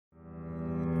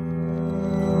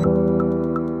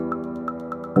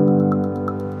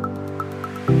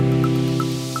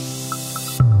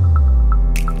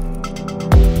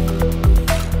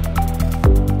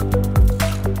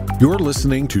You're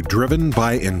listening to Driven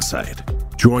by Insight.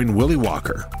 Join Willie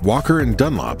Walker, Walker &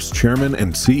 Dunlop's chairman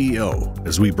and CEO,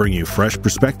 as we bring you fresh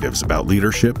perspectives about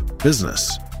leadership,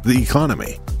 business, the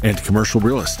economy, and commercial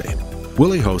real estate.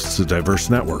 Willie hosts a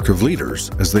diverse network of leaders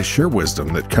as they share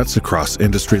wisdom that cuts across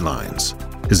industry lines.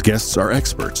 His guests are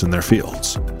experts in their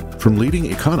fields, from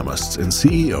leading economists and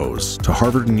CEOs to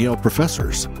Harvard and Yale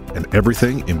professors, and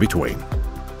everything in between.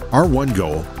 Our one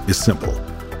goal is simple: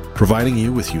 providing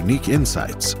you with unique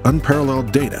insights,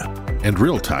 unparalleled data, and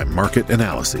real-time market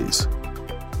analyses.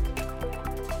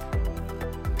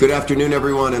 Good afternoon,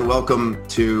 everyone, and welcome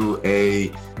to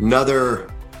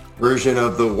another version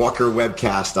of the Walker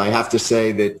webcast. I have to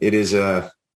say that it is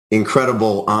an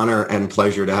incredible honor and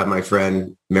pleasure to have my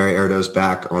friend Mary Erdoes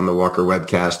back on the Walker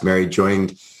webcast. Mary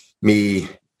joined me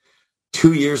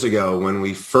 2 years ago when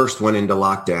we first went into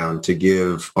lockdown to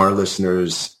give our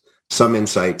listeners some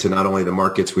insight to not only the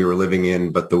markets we were living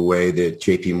in, but the way that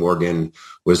JP Morgan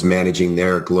was managing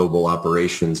their global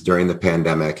operations during the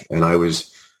pandemic. And I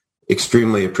was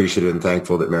extremely appreciative and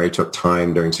thankful that Mary took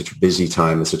time during such a busy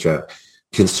time and such a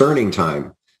concerning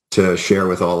time to share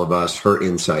with all of us her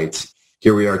insights.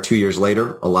 Here we are 2 years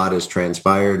later. A lot has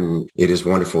transpired, and it is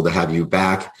wonderful to have you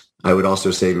back. I would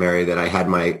also say, Mary, that I had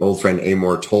my old friend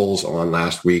Amor Tolles on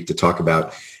last week to talk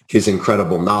about his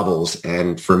incredible novels.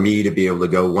 And for me to be able to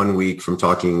go 1 week from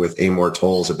talking with Amor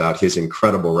Tolles about his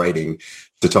incredible writing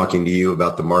to talking to you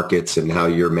about the markets and how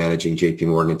you're managing JP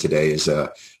Morgan today is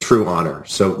a true honor.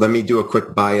 So let me do a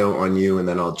quick bio on you, and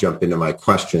then I'll jump into my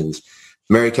questions.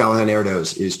 Mary Callahan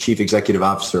Erdoes is Chief Executive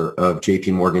Officer of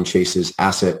JP Morgan Chase's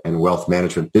Asset and Wealth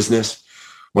Management business,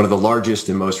 one of the largest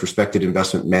and most respected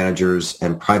investment managers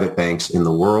and private banks in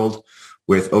the world,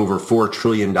 with over $4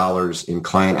 trillion in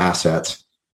client assets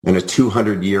and a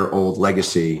 200-year-old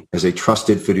legacy as a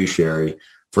trusted fiduciary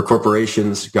for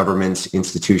corporations, governments,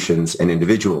 institutions, and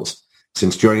individuals.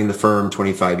 Since joining the firm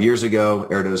 25 years ago,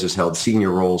 Erdoes has held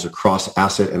senior roles across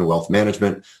asset and wealth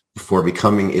management before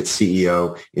becoming its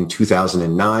CEO in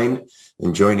 2009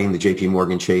 and joining the JP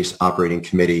Morgan Chase Operating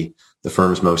Committee, the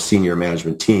firm's most senior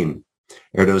management team.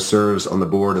 Erdoes serves on the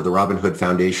board of the Robin Hood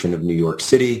Foundation of New York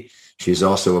City. She is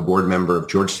also a board member of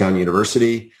Georgetown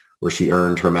University, where she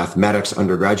earned her mathematics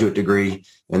undergraduate degree,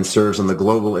 and serves on the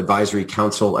Global Advisory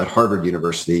Council at Harvard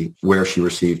University, where she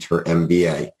received her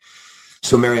MBA.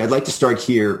 So, Mary, I'd like to start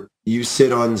here. You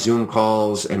sit on Zoom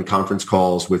calls and conference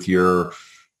calls with your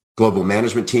global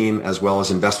management team, as well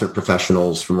as investment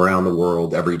professionals from around the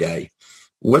world every day.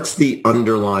 What's the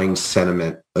underlying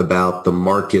sentiment about the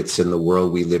markets and the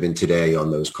world we live in today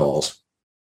on those calls?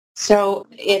 So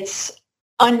it's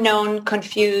unknown,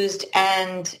 confused,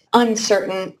 and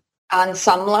uncertain on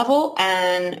some level,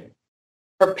 and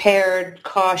prepared,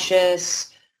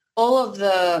 cautious. All of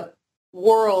the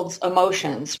world's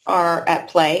emotions are at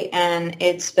play, and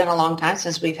it's been a long time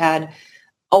since we've had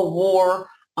a war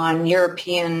on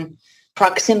European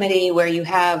proximity where you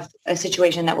have a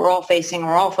situation that we're all facing,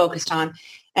 we're all focused on.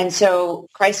 And so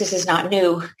crisis is not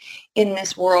new in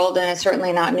this world, and it's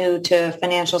certainly not new to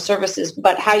financial services,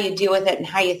 but how you deal with it and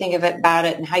how you think about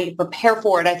it and how you prepare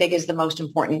for it, I think, is the most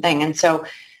important thing. And so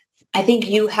I think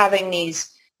you having these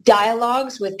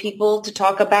dialogues with people to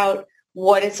talk about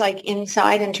what it's like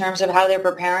inside in terms of how they're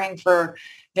preparing for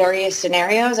various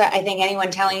scenarios. I think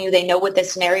anyone telling you they know what the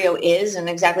scenario is and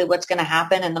exactly what's going to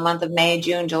happen in the month of May,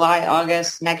 June, July,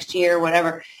 August, next year,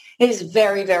 whatever, it is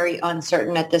very, very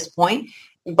uncertain at this point.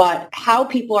 But how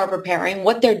people are preparing,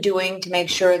 what they're doing to make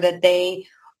sure that they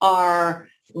are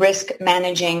risk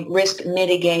managing, risk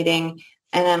mitigating,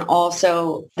 and then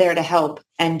also there to help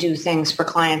and do things for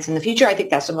clients in the future, I think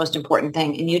that's the most important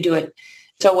thing. And you do it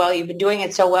so well. You've been doing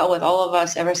it so well with all of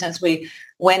us ever since we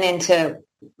went into,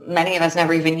 many of us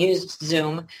never even used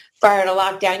Zoom prior to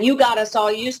lockdown. You got us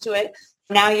all used to it.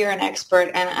 Now you're an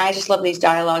expert, and I just love these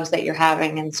dialogues that you're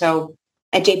having. And so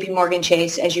at JP Morgan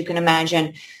Chase, as you can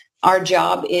imagine, our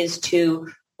job is to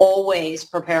always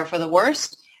prepare for the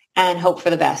worst and hope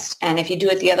for the best. And if you do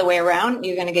it the other way around,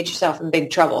 you're going to get yourself in big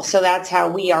trouble. So that's how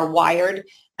we are wired.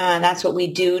 And that's what we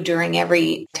do during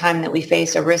every time that we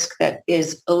face a risk that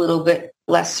is a little bit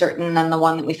less certain than the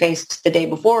one that we faced the day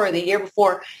before or the year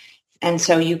before. And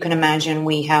so you can imagine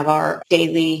we have our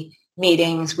daily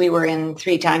meetings. We were in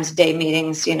 3 times a day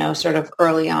meetings, sort of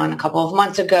early on a couple of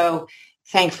months ago.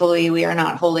 Thankfully, we are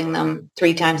not holding them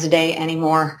 3 times a day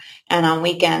anymore. And on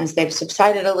weekends, they've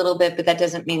subsided a little bit, but that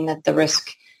doesn't mean that the risk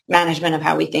management of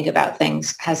how we think about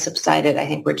things has subsided. I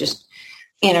think we're just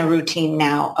in a routine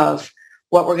now of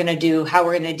what we're going to do, how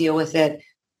we're going to deal with it,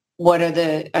 what are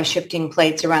the shifting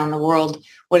plates around the world,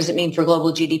 what does it mean for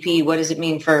global GDP, what does it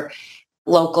mean for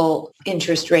local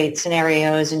interest rate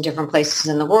scenarios in different places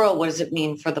in the world. What does it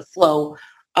mean for the flow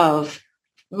of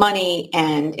money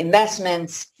and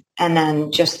investments? And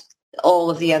then just all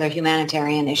of the other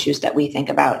humanitarian issues that we think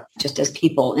about just as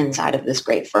people inside of this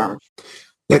great firm.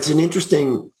 That's an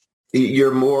interesting,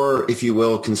 you're more, if you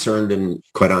will, concerned and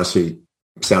quite honestly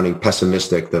sounding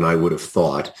pessimistic than I would have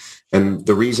thought. And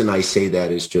the reason I say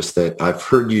that is just that I've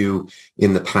heard you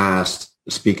in the past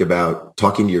speak about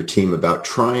talking to your team about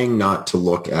trying not to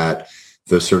look at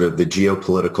the sort of the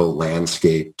geopolitical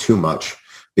landscape too much,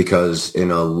 because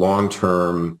in a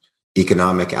long-term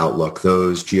economic outlook,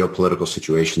 those geopolitical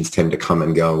situations tend to come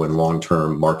and go, and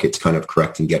long-term markets kind of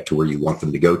correct and get to where you want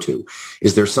them to go to.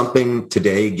 Is there something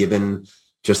today, given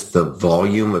just the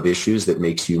volume of issues, that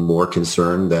makes you more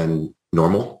concerned than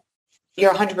normal?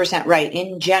 You're 100% right.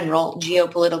 In general,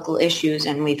 geopolitical issues,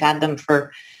 and we've had them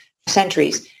for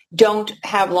centuries, don't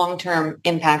have long-term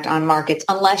impact on markets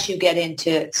unless you get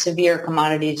into severe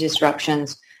commodity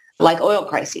disruptions like oil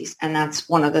crises. And that's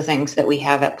one of the things that we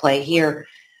have at play here,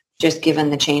 just given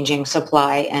the changing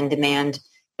supply and demand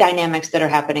dynamics that are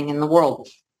happening in the world.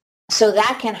 So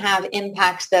that can have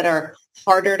impacts that are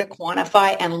harder to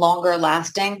quantify and longer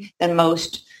lasting than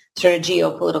most sort of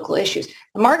geopolitical issues.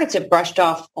 The markets have brushed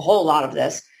off a whole lot of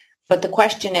this, but the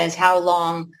question is, how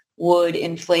long would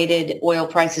inflated oil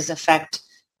prices affect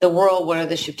the world? What are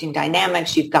the shifting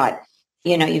dynamics? You've got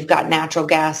natural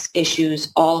gas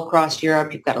issues all across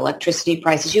Europe. You've got electricity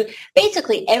prices.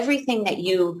 Basically everything that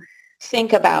you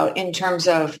think about in terms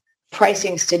of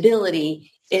pricing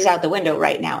stability is out the window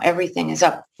right now. Everything is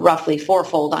up roughly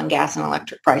fourfold on gas and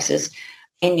electric prices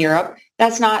in Europe.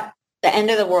 That's not the end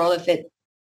of the world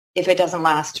if it doesn't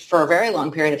last for a very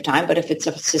long period of time, but if it's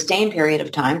a sustained period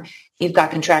of time, you've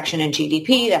got contraction in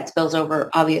GDP that spills over,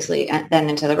 obviously, then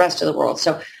into the rest of the world.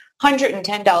 So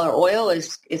 $110 oil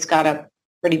it's got a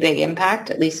pretty big impact,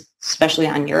 at least especially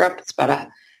on Europe. It's about 1.5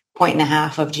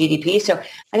 points of GDP. So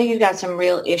I think you've got some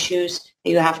real issues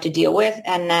that you have to deal with.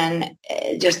 And then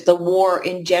just the war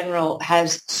in general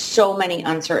has so many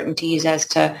uncertainties as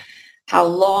to how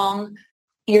long.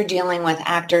 You're dealing with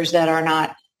actors that are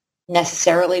not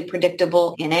necessarily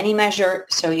predictable in any measure.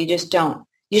 So you just don't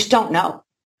know.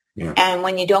 Yeah. And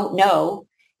when you don't know,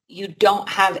 you don't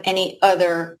have any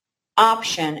other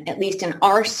option, at least in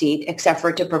our seat, except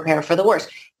for to prepare for the worst.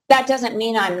 That doesn't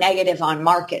mean I'm negative on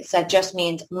markets. That just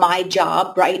means my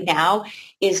job right now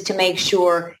is to make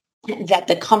sure that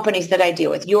the companies that I deal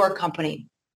with, your company,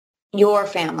 your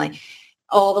family,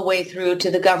 all the way through to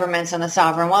the governments and the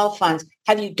sovereign wealth funds,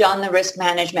 have you done the risk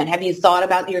management? Have you thought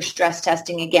about your stress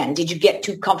testing again? Did you get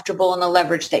too comfortable in the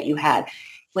leverage that you had?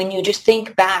 When you just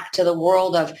think back to the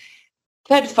world of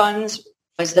Fed funds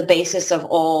was the basis of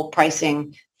all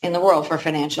pricing in the world for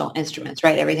financial instruments,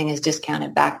 right? Everything is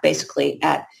discounted back basically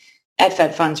at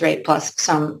Fed funds rate plus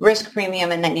some risk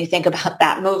premium. And then you think about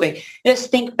that moving.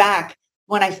 Just think back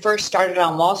when I first started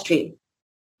on Wall Street,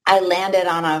 I landed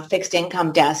on a fixed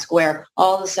income desk where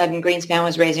all of a sudden Greenspan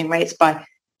was raising rates by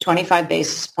 25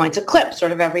 basis points a clip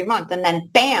sort of every month. And then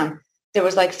bam, there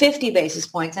was like 50 basis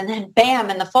points. And then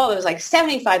bam, in the fall, there was like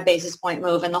 75 basis point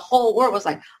move. And the whole world was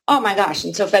like, oh my gosh.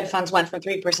 And so Fed funds went from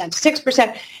 3% to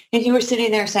 6%. And you were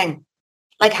sitting there saying,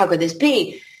 like, how could this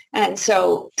be? And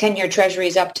so 10-year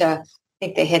treasuries up to, I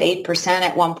think they hit 8%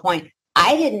 at one point.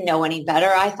 I didn't know any better.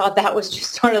 I thought that was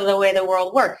just sort of the way the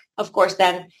world worked. Of course,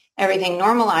 then everything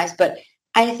normalized. But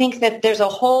I think that there's a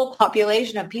whole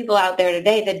population of people out there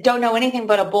today that don't know anything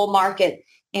but a bull market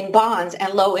in bonds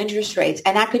and low interest rates.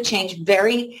 And that could change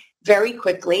very, very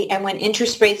quickly. And when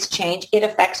interest rates change, it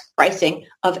affects pricing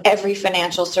of every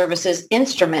financial services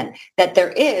instrument that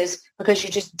there is, because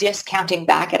you're just discounting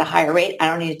back at a higher rate. I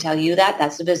don't need to tell you that.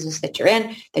 That's the business that you're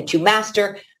in, that you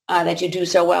master, that you do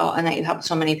so well, and that you help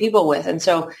so many people with. And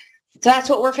so that's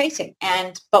what we're facing.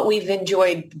 But we've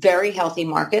enjoyed very healthy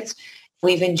markets.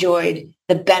 We've enjoyed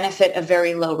the benefit of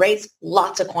very low rates,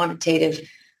 lots of quantitative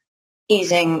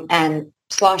easing and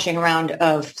sloshing around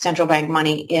of central bank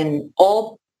money in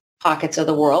all pockets of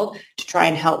the world to try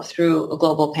and help through a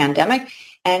global pandemic.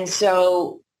 And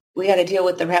so we got to deal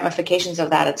with the ramifications of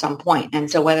that at some point. And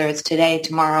so whether it's today,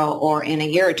 tomorrow, or in a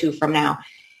year or two from now,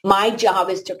 my job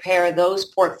is to pair those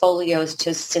portfolios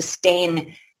to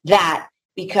sustain that,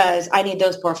 because I need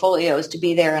those portfolios to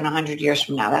be there in 100 years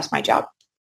from now. That's my job.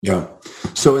 Yeah.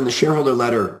 So in the shareholder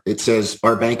letter, it says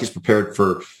our bank is prepared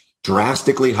for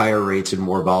drastically higher rates and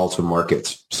more volatile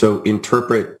markets. So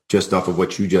interpret just off of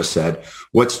what you just said,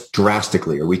 what's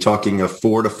drastically? Are we talking a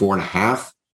 4 to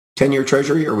 4.5 10-year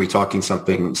treasury? Or are we talking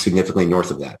something significantly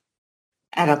north of that?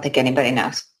 I don't think anybody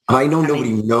knows. I know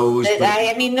nobody knows.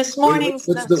 I mean, this morning's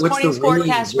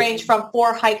forecast range from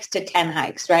 4 hikes to 10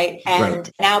 hikes, right?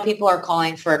 And now people are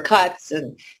calling for cuts.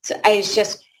 And so it's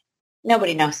just,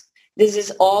 nobody knows. This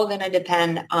is all going to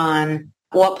depend on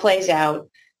what plays out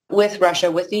with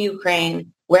Russia, with the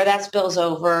Ukraine, where that spills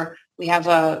over. We have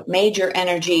a major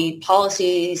energy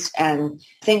policies and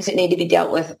things that need to be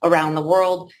dealt with around the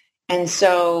world. And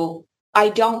so I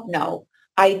don't know.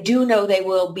 I do know they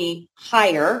will be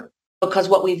higher, because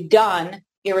what we've done,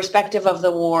 irrespective of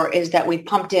the war, is that we've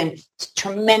pumped in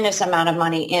tremendous amount of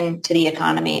money into the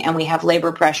economy, and we have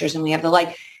labor pressures, and we have the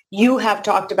like. You have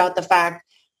talked about the fact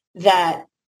that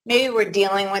maybe we're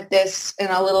dealing with this in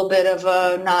a little bit of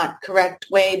a not correct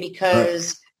way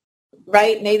because,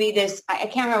 right? Maybe this, I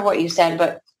can't remember what you said,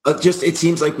 but it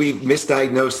seems like we've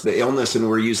misdiagnosed the illness and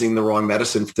we're using the wrong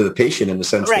medicine to the patient in the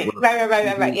sense that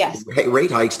right. Yes.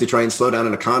 Rate hikes to try and slow down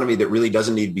an economy that really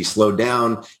doesn't need to be slowed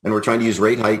down. And we're trying to use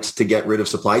rate hikes to get rid of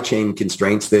supply chain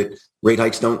constraints that rate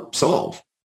hikes don't solve.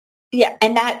 Yeah.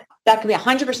 And that could be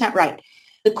 100% right.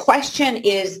 The question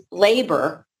is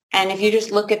labor. And if you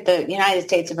just look at the United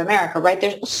States of America, right,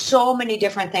 there's so many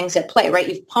different things at play, right?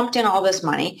 You've pumped in all this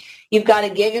money. You've got a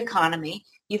gig economy.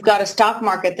 You've got a stock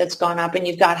market that's gone up, and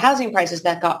you've got housing prices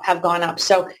that have gone up.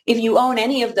 So if you own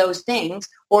any of those things,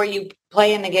 or you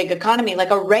play in the gig economy,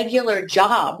 like a regular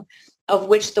job, of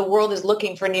which the world is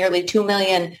looking for nearly 2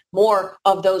 million more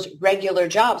of those regular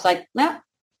jobs, like, not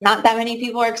that many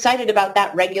people are excited about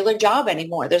that regular job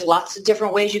anymore. There's lots of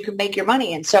different ways you can make your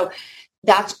money. And so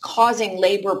that's causing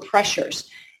labor pressures.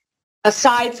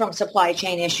 Aside from supply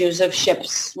chain issues of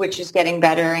ships, which is getting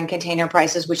better, and container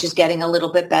prices, which is getting a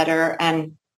little bit better.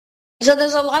 And so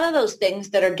there's a lot of those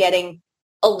things that are getting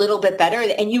a little bit better.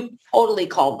 And you totally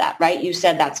called that, right? You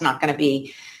said that's not going to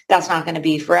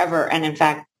be forever. And in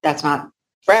fact, that's not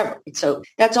forever. So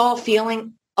that's all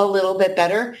feeling a little bit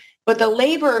better. But the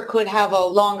labor could have a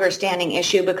longer standing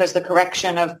issue, because the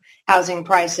correction of housing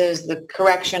prices, the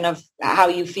correction of how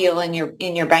you feel in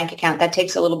your bank account, that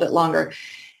takes a little bit longer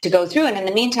to go through. And in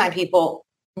the meantime,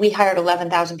 we hired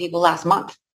 11,000 people last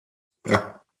month.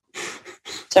 Yeah.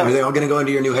 So are they all going to go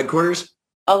into your new headquarters?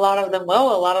 A lot of them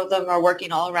will. A lot of them are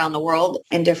working all around the world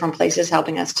in different places,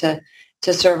 helping us to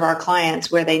serve our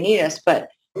clients where they need us. But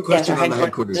yes, our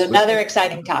headquarters is another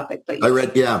exciting topic. But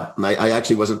I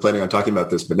actually wasn't planning on talking about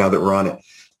this, but now that we're on it,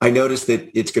 I noticed that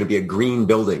it's going to be a green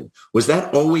building. Was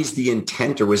that always the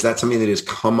intent, or was that something that has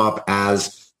come up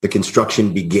as the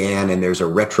construction began and there's a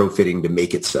retrofitting to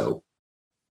make it so?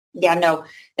 Yeah, no,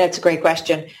 that's a great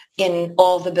question. In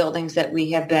all the buildings that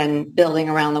we have been building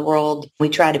around the world, we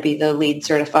try to be the LEED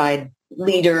certified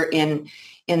leader in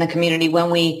the community. When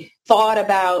we thought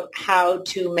about how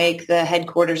to make the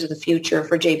headquarters of the future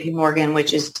for JP Morgan,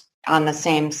 which is on the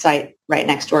same site right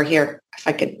next door here, if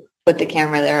I could put the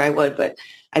camera there, I would, but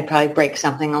I'd probably break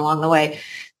something along the way.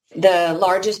 The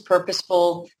largest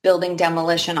purposeful building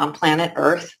demolition on planet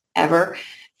Earth ever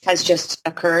has just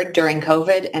occurred during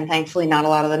COVID, and thankfully not a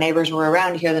lot of the neighbors were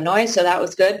around to hear the noise, so that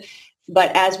was good.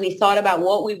 But as we thought about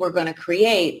what we were going to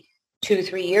create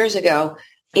 2-3 years ago,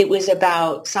 it was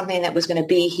about something that was going to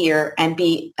be here and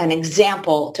be an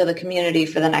example to the community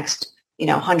for the next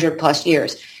 100 plus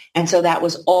years. And so that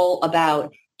was all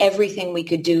about everything we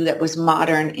could do that was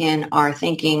modern in our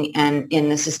thinking and in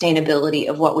the sustainability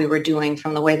of what we were doing,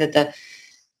 from the way that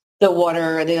the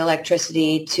water, the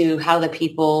electricity, to how the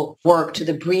people work, to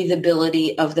the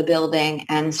breathability of the building.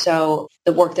 And so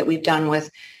the work that we've done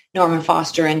with Norman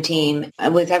Foster and team,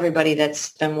 with everybody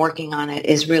that's been working on it,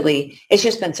 it's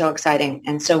just been so exciting.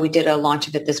 And so we did a launch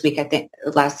of it this week, I think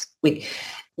last week,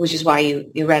 which is why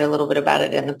you read a little bit about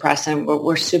it in the press. And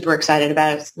we're super excited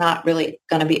about it. It's not really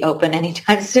going to be open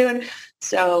anytime soon,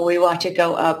 so we watch it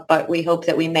go up, but we hope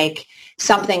that we make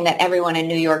something that everyone in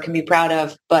New York can be proud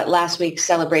of. But last week's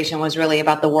celebration was really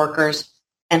about the workers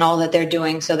and all that they're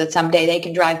doing, so that someday they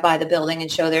can drive by the building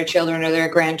and show their children or their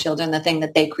grandchildren the thing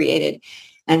that they created.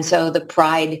 And so the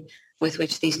pride with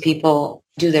which these people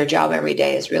do their job every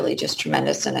day is really just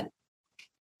tremendous. And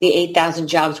the 8,000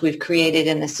 jobs we've created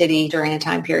in the city during a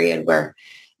time period where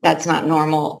that's not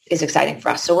normal is exciting for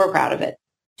us. So we're proud of it.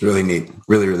 It's really neat.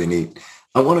 Really, really neat.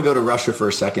 I want to go to Russia for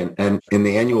a second. And in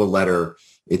the annual letter,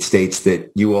 it states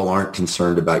that you all aren't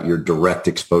concerned about your direct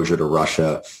exposure to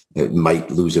Russia. It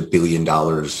might lose $1 billion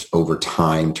over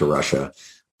time to Russia.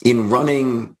 In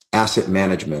running asset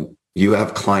management, you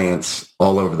have clients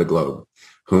all over the globe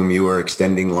whom you are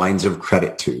extending lines of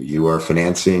credit to. You are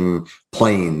financing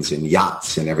planes and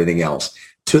yachts and everything else.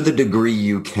 To the degree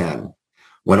you can,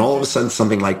 When all of a sudden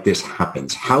something like this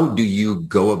happens, how do you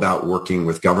go about working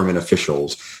with government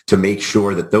officials to make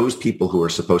sure that those people who are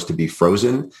supposed to be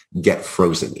frozen get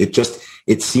frozen?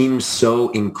 It seems so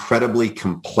incredibly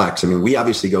complex. I mean, we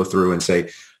obviously go through and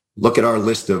say, look at our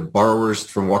list of borrowers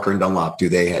from Walker and Dunlop. Do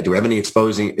we have any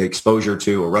exposure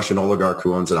to a Russian oligarch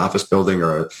who owns an office building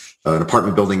or an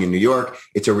apartment building in New York?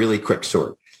 It's a really quick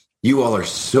sort. You all are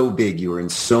so big. You are in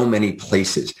so many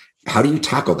places. How do you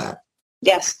tackle that?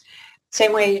 Yes.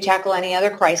 Same way you tackle any other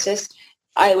crisis.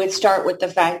 I would start with the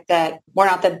fact that we're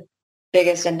not the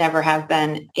biggest and never have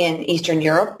been in Eastern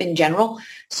Europe in general.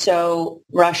 So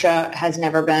Russia has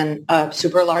never been a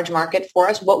super large market for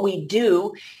us. What we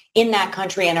do in that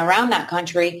country and around that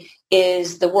country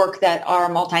is the work that our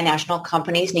multinational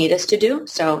companies need us to do.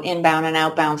 So inbound and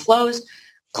outbound flows,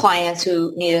 clients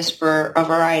who need us for a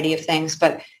variety of things,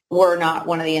 but we're not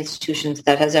one of the institutions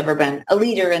that has ever been a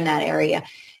leader in that area.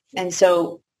 And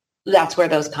so that's where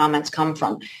those comments come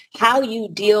from. How you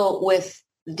deal with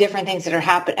different things that are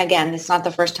happening. Again, it's not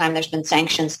the first time there's been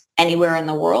sanctions anywhere in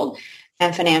the world,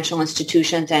 and financial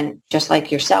institutions, and just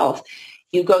like yourself,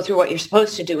 you go through what you're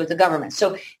supposed to do with the government.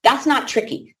 So that's not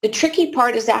tricky. The tricky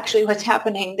part is actually what's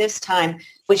happening this time,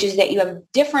 which is that you have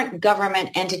different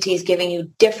government entities giving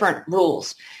you different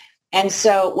rules. And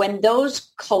so when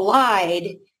those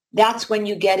collide, that's when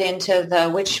you get into the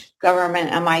which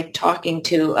government am I talking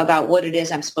to about what it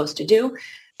is I'm supposed to do.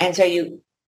 And so you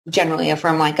generally, a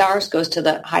firm like ours goes to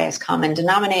the highest common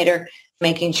denominator,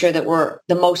 making sure that we're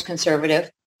the most conservative,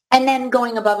 and then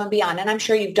going above and beyond. And I'm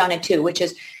sure you've done it too, which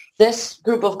is this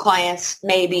group of clients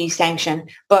may be sanctioned,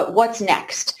 but what's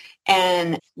next?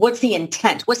 And what's the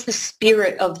intent? What's the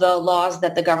spirit of the laws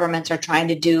that the governments are trying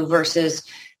to do versus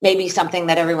maybe something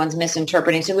that everyone's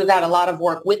misinterpreting? So we've had a lot of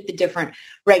work with the different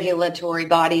regulatory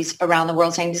bodies around the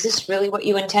world saying, is this really what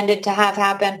you intended to have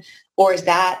happen? Or is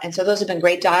that? And so those have been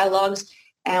great dialogues,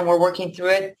 and we're working through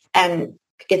it. And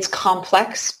it's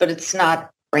complex, but it's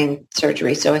not brain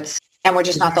surgery. And we're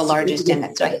just not the largest in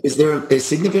it. So is there a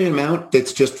significant amount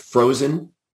that's just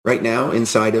frozen right now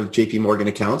inside of JP Morgan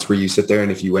accounts where you sit there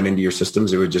and if you went into your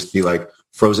systems, it would just be like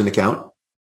frozen account?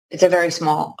 It's a very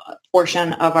small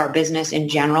portion of our business in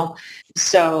general.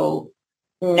 So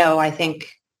no,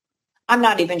 I'm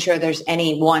not even sure there's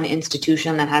any one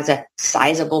institution that has a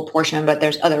sizable portion, but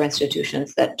there's other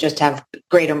institutions that just have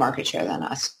greater market share than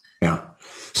us. Yeah.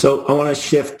 So I want to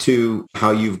shift to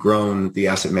how you've grown the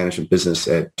asset management business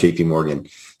at JP Morgan.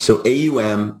 So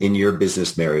AUM in your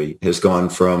business, Mary, has gone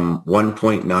from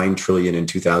 $1.9 trillion in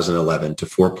 2011 to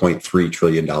 $4.3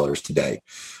 trillion today.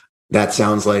 That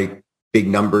sounds like big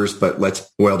numbers, but let's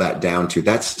boil that down to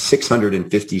that's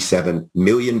 $657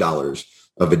 million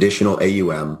of additional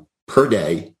AUM per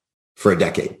day for a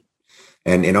decade.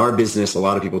 And in our business, a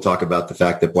lot of people talk about the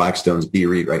fact that Blackstone's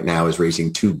BREIT right now is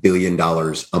raising $2 billion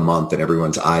a month, and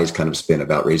everyone's eyes kind of spin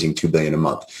about raising $2 billion a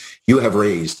month. You have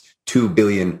raised $2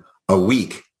 billion a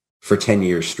week for 10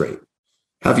 years straight.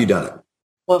 How have you done it?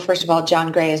 Well, first of all,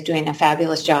 John Gray is doing a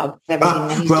fabulous job. Well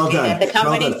done. At the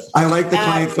company. Well done. I like the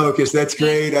client focus. That's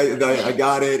great. I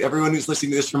got it. Everyone who's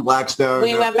listening to this from Blackstone.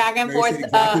 We went back and forth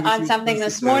on something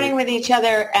this morning with each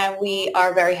other, and we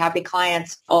are very happy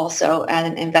clients also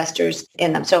and investors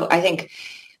in them. So I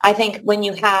think when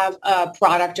you have a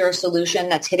product or a solution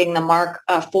that's hitting the mark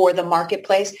for the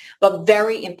marketplace, but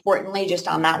very importantly, just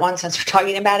on that one, since we're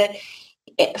talking about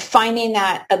it, finding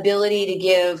that ability to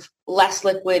give less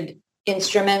liquid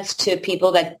instruments to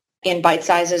people that in bite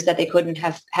sizes that they couldn't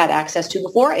have had access to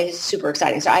before is super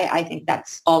exciting. So I think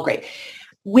that's all great.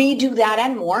 We do that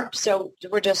and more. So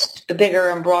we're just bigger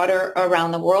and broader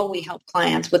around the world. We help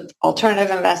clients with alternative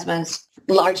investments,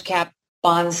 large cap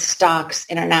bonds, stocks,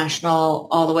 international,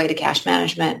 all the way to cash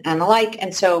management and the like.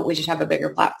 And so we just have a bigger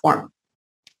platform.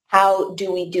 How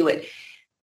do we do it?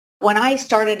 When I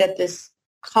started at this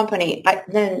company,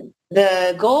 then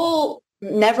the goal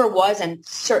never was and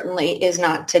certainly is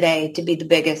not today to be the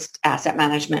biggest asset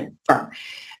management firm.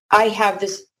 I have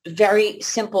this very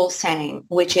simple saying,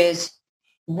 which is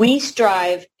we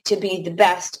strive to be the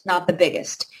best, not the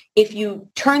biggest. If you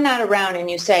turn that around and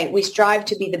you say we strive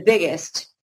to be the biggest,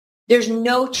 there's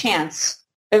no chance,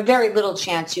 a very little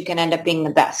chance you can end up being the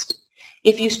best.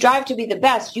 If you strive to be the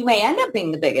best, you may end up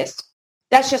being the biggest.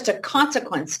 That's just a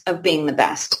consequence of being the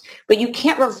best. But you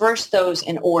can't reverse those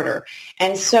in order.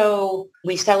 And so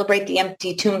we celebrate the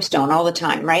empty tombstone all the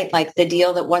time, right? Like the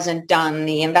deal that wasn't done,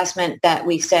 the investment that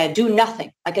we said, do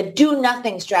nothing. Like a do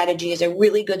nothing strategy is a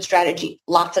really good strategy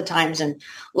lots of times in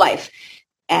life.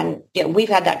 And we've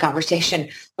had that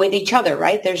conversation with each other,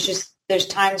 right? There's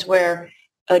times where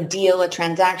a deal, a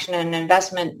transaction, an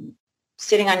investment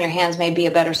sitting on your hands may be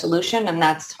a better solution, and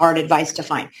that's hard advice to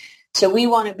find. So we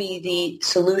want to be the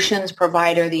solutions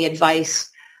provider, the advice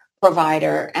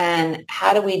provider. And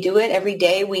how do we do it? Every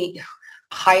day we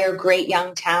hire great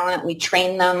young talent. We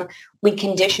train them. We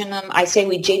condition them. I say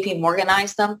we JP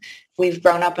Morganize them. We've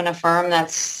grown up in a firm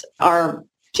that's our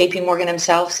JP Morgan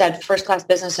himself said first-class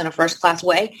business in a first-class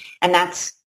way. And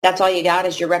that's all you got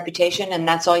is your reputation, and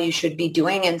that's all you should be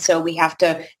doing. And so we have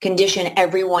to condition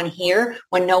everyone here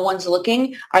when no one's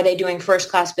looking. Are they doing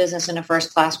first-class business in a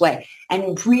first-class way?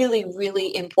 And really,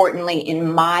 really importantly,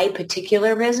 in my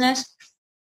particular business,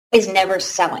 is never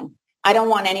selling. I don't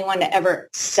want anyone to ever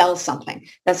sell something.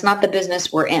 That's not the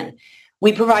business we're in.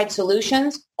 We provide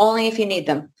solutions only if you need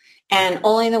them, and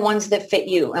only the ones that fit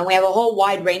you. And we have a whole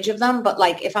wide range of them. But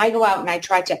like if I go out and I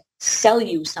try to sell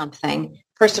you something,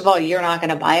 first of all, you're not going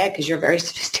to buy it because you're a very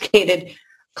sophisticated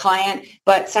client.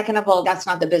 But second of all, that's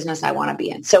not the business I want to be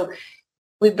in. So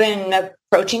we've been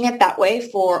approaching it that way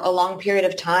for a long period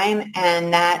of time,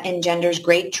 and that engenders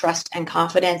great trust and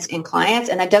confidence in clients.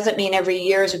 And that doesn't mean every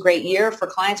year is a great year for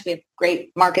clients. We have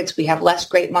great markets. We have less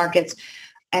great markets.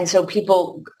 And so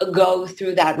people go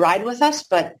through that ride with us,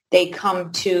 but they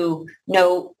come to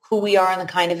know who we are and the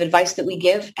kind of advice that we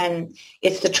give. And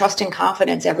it's the trust and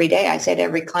confidence every day. I say to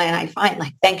every client I find,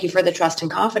 like, thank you for the trust and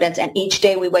confidence. And each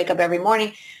day we wake up every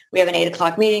morning, we have an 8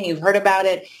 o'clock meeting. You've heard about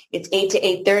it. It's 8 to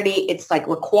 8:30. It's like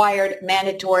required,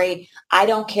 mandatory. I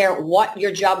don't care what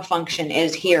your job function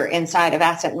is here inside of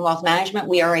asset and wealth management.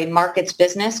 We are a markets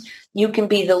business. You can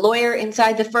be the lawyer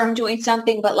inside the firm doing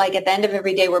something, but like at the end of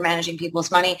every day, we're managing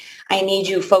people's money. I need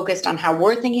you focused on how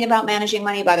we're thinking about managing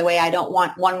money. By the way, I don't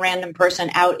want one random person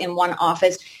out in one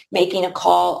office making a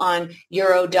call on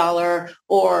euro, dollar,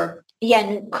 or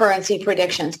yen currency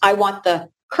predictions. I want the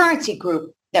currency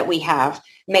group that we have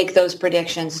make those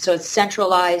predictions. So it's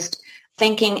centralized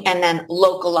thinking and then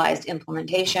localized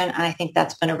implementation. And I think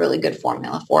that's been a really good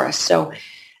formula for us. So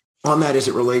on that, as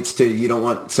it relates to, you don't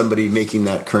want somebody making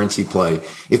that currency play.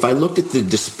 If I looked at the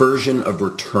dispersion of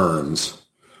returns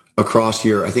across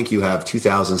your, I think you have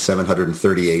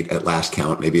 2,738 at last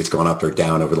count. Maybe it's gone up or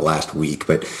down over the last week,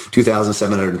 but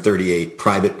 2,738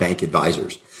 private bank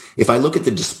advisors. If I look at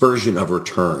the dispersion of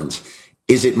returns,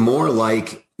 is it more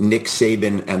like Nick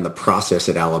Saban and the process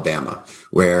at Alabama,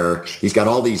 where he's got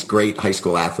all these great high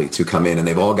school athletes who come in and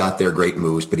they've all got their great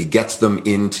moves, but he gets them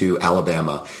into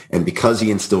Alabama. And because he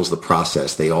instills the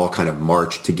process, they all kind of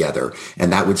march together.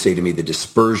 And that would say to me the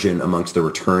dispersion amongst the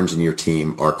returns in your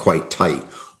team are quite tight.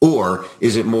 Or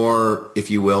is it more,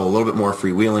 if you will, a little bit more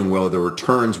freewheeling, where the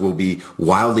returns will be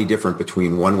wildly different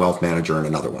between one wealth manager and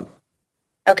another one?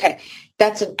 Okay,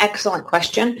 that's an excellent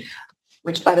question,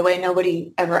 which, by the way,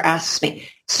 nobody ever asks me.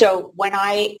 So when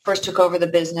I first took over the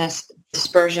business,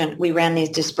 dispersion, we ran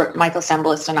these, Michael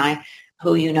Semblitz and I,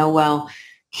 who you know well,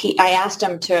 I asked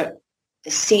him to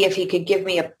see if he could give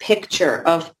me a picture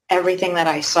of everything that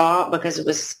I saw because it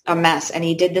was a mess. And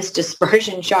he did this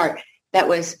dispersion chart that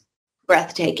was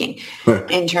breathtaking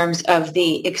in terms of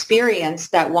the experience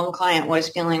that one client was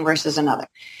feeling versus another.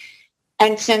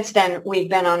 And since then, we've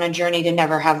been on a journey to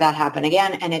never have that happen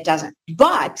again, and it doesn't.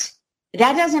 But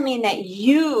that doesn't mean that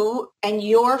you and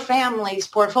your family's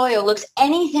portfolio looks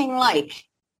anything like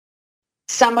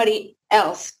somebody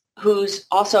else who's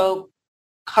also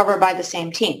covered by the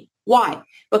same team. Why?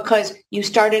 Because you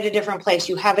start at a different place.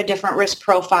 You have a different risk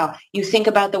profile. You think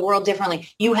about the world differently.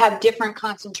 You have different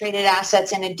concentrated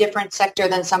assets in a different sector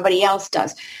than somebody else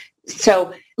does.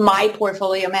 So my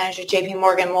portfolio manager, JP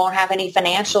Morgan, won't have any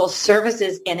financial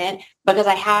services in it because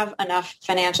I have enough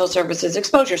financial services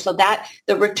exposure. So that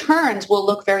the returns will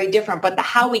look very different, but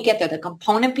how we get there, the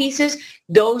component pieces,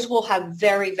 those will have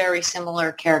very, very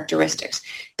similar characteristics.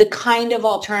 The kind of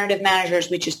alternative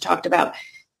managers we just talked about,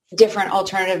 different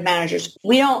alternative managers.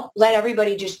 We don't let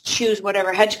everybody just choose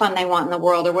whatever hedge fund they want in the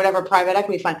world or whatever private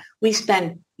equity fund. We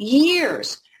spend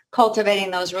years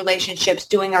cultivating those relationships,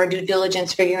 doing our due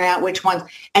diligence, figuring out which ones.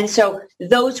 And so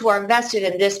those who are invested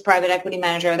in this private equity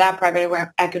manager or that private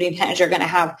equity manager are going to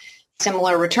have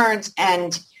similar returns.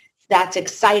 And that's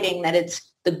exciting that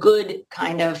it's the good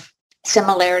kind of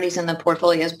similarities in the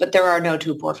portfolios, but there are no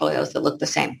two portfolios that look the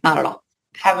same. Not at all.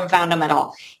 Haven't found them at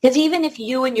all. Because even if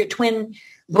you and your twin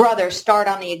brother start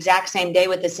on the exact same day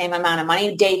with the same amount of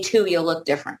money, day two, you'll look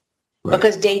different. Right.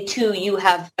 Because day two, you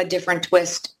have a different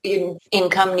twist in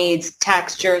income needs,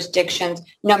 tax jurisdictions,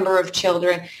 number of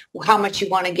children, how much you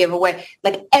want to give away.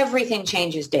 Like everything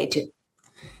changes day two.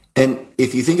 And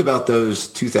if you think about those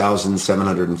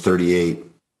 2,738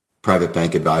 private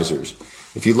bank advisors,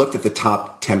 if you looked at the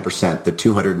top 10%, the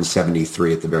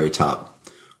 273 at the very top,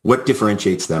 what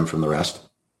differentiates them from the rest?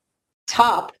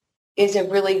 Top is a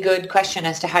really good question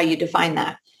as to how you define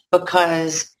that,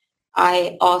 because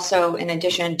I also, in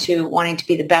addition to wanting to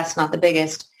be the best, not the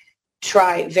biggest,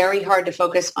 try very hard to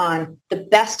focus on the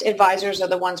best advisors are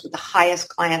the ones with the highest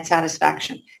client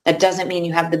satisfaction. That doesn't mean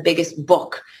you have the biggest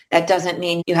book. That doesn't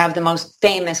mean you have the most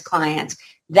famous clients.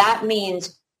 That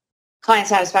means client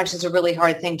satisfaction is a really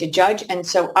hard thing to judge. And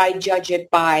so I judge it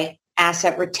by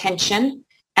asset retention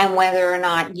and whether or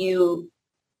not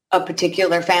a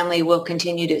particular family will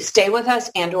continue to stay with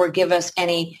us and or give us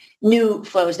any new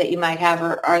flows that you might have,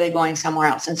 or are they going somewhere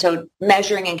else? And so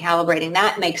measuring and calibrating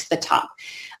that makes the top.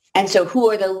 And so who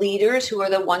are the leaders? Who are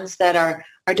the ones that are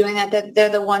doing that? They're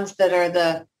the ones that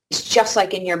are it's just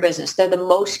like in your business. They're the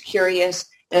most curious.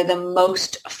 They're the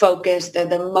most focused. They're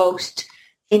the most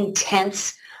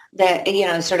intense, that,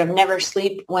 sort of never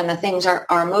sleep when the things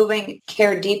are moving,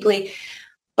 care deeply.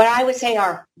 But I would say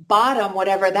our bottom,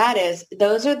 whatever that is,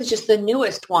 those are just the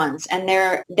newest ones, and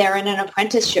they're in an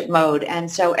apprenticeship mode.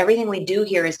 And so everything we do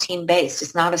here is team-based.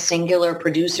 It's not a singular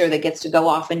producer that gets to go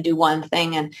off and do one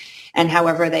thing and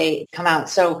however they come out.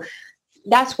 So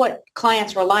that's what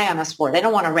clients rely on us for. They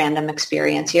don't want a random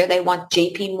experience here. They want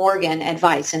JP Morgan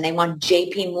advice, and they want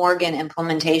JP Morgan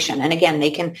implementation. And again,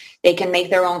 they can make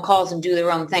their own calls and do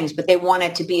their own things, but they want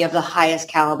it to be of the highest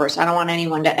caliber. So I don't want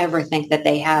anyone to ever think that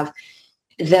they have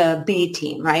the B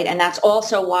team, right? And that's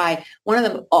also why one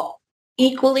of the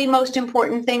equally most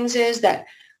important things is that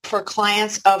for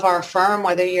clients of our firm,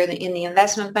 whether you're in the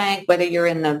investment bank, whether you're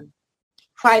in the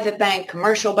private bank,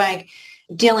 commercial bank,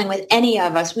 dealing with any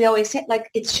of us, we always say, like,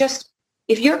 it's just,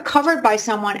 if you're covered by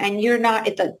someone and you're not,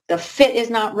 the fit is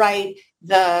not right,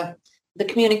 the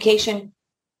communication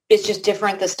is just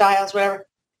different, the styles, whatever, it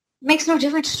makes no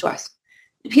difference to us.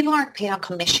 People aren't paid on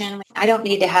commission. I don't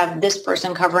need to have this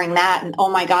person covering that. And oh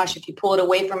my gosh, if you pull it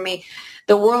away from me,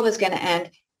 the world is going to end.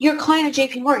 You're a client of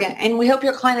JP Morgan, and we hope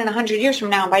you're a client in 100 years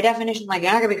from now. And by definition, like,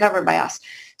 you're not going to be covered by us.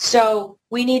 So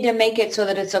we need to make it so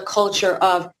that it's a culture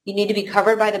of, you need to be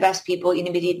covered by the best people. You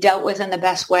need to be dealt with in the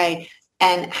best way.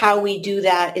 And how we do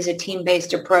that is a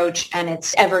team-based approach, and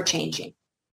it's ever changing.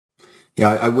 Yeah,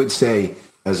 I would say,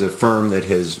 as a firm that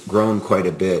has grown quite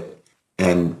a bit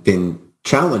and been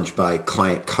challenged by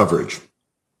client coverage,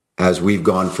 as we've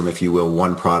gone from, if you will,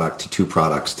 one product to two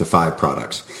products to five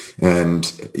products. And,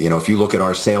 if you look at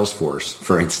our sales force,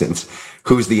 for instance,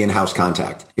 who's the in-house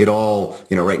contact? It all,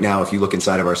 right now, if you look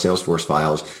inside of our Salesforce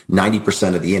files,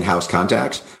 90% of the in-house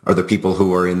contacts are the people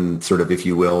who are in sort of, if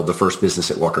you will, the first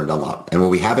business at Walker & Dunlop. And what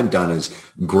we haven't done is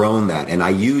grown that. And I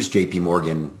use JP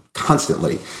Morgan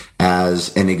constantly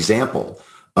as an example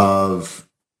of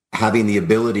having the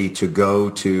ability to go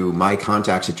to my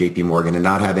contacts at JP Morgan and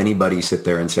not have anybody sit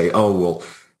there and say, oh, well,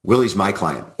 Willie's my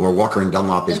client or Walker &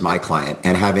 Dunlop is my client,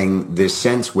 and having this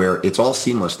sense where it's all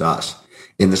seamless to us,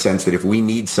 in the sense that if we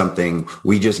need something,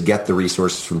 we just get the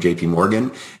resources from JP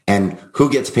Morgan, and who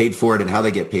gets paid for it and how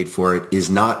they get paid for it is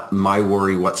not my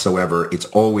worry whatsoever. It's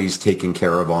always taken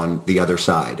care of on the other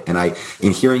side. And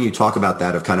in hearing you talk about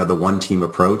that, of kind of the one team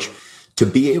approach, to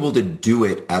be able to do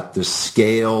it at the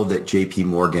scale that JP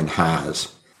Morgan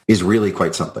has is really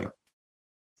quite something.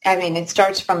 I mean, it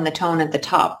starts from the tone at the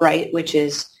top, right? Which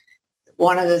is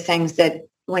one of the things that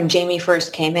when Jamie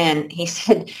first came in, he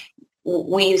said,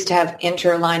 we used to have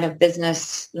interline of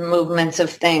business movements of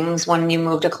things when you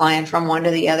moved a client from one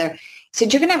to the other. He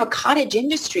said, you're going to have a cottage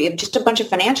industry of just a bunch of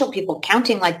financial people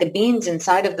counting like the beans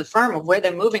inside of the firm of where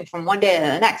they're moving from one day to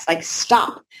the next. Like,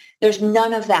 stop. There's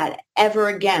none of that ever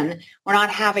again. We're not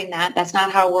having that. That's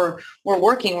not how we're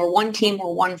working. We're one team.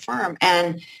 We're one firm.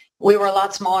 And we were a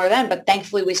lot smaller then, but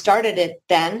thankfully we started it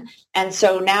then. And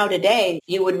so now today,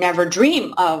 you would never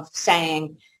dream of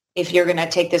saying, if you're going to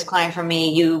take this client from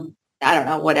me, I don't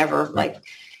know, whatever. Like,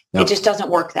 no. It just doesn't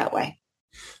work that way.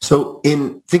 So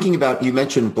in thinking about, you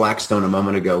mentioned Blackstone a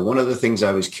moment ago. One of the things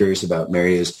I was curious about,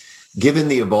 Mary, is given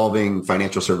the evolving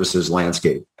financial services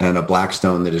landscape and a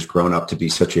Blackstone that has grown up to be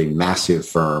such a massive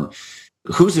firm,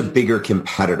 who's a bigger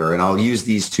competitor? And I'll use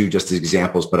these two just as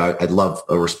examples, but I'd love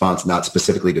a response, not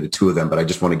specifically to the two of them, but I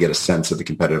just want to get a sense of the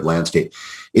competitive landscape.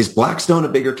 Is Blackstone a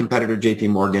bigger competitor to JP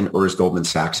Morgan, or is Goldman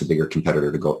Sachs a bigger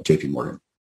competitor to JP Morgan?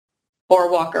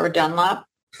 Or Walker or Dunlop?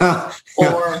 All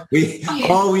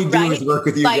we do is work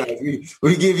with you guys.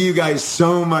 We give you guys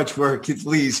so much work.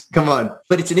 Please, come on.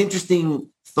 But it's an interesting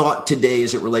thought today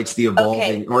as it relates to the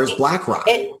evolving, or is BlackRock?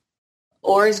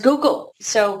 Or is Google.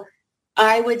 So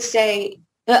I would say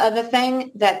the other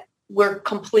thing that we're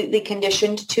completely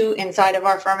conditioned to inside of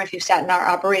our firm, if you've sat in our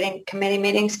operating committee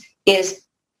meetings, is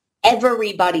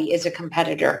everybody is a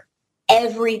competitor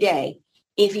every day.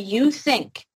 If you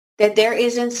think that there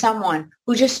isn't someone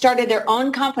who just started their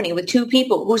own company with two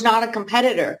people who's not a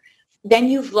competitor, then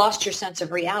you've lost your sense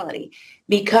of reality,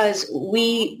 because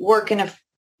we work in a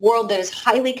world that is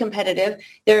highly competitive.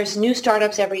 There's new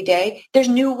startups every day. There's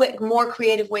new, more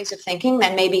creative ways of thinking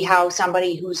than maybe how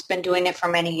somebody who's been doing it for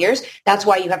many years. That's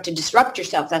why you have to disrupt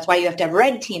yourself. That's why you have to have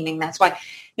red teaming. That's why,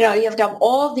 you have to have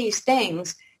all these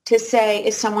things to say,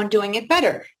 is someone doing it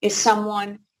better?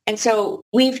 And so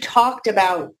we've talked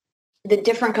about the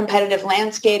different competitive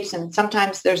landscapes, and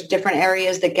sometimes there's different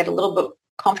areas that get a little bit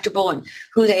comfortable in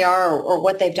who they are or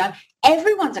what they've done.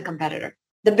 Everyone's a competitor.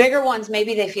 The bigger ones,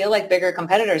 maybe they feel like bigger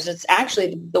competitors. It's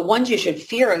actually the ones you should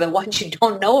fear are the ones you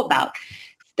don't know about,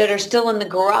 that are still in the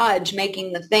garage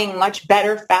making the thing much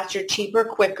better, faster, cheaper,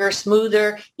 quicker,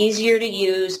 smoother, easier to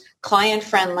use,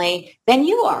 client-friendly than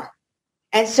you are.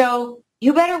 And so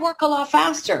you better work a lot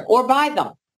faster or buy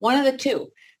them, one of the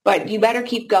two. But you better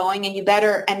keep going,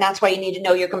 and that's why you need to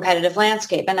know your competitive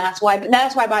landscape. And that's why,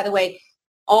 by the way,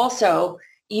 also,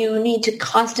 you need to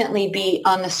constantly be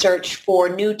on the search for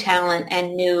new talent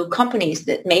and new companies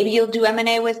that maybe you'll do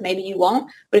M&A with, maybe you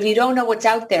won't. But if you don't know what's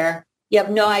out there, you have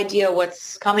no idea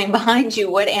what's coming behind you,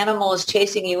 what animal is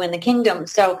chasing you in the kingdom.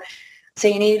 So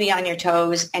you need to be on your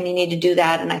toes, and you need to do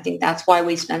that. And I think that's why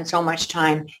we spend so much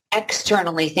time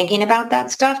externally thinking about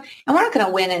that stuff. And we're not going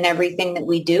to win in everything that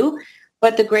we do.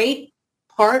 But the great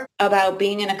part about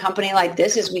being in a company like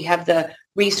this is we have the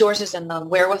resources and the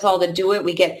wherewithal to do it.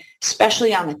 We get,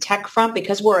 especially on the tech front,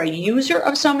 because we're a user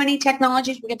of so many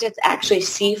technologies, we get to actually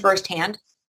see firsthand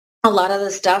a lot of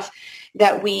the stuff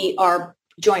that we are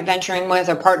joint venturing with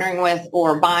or partnering with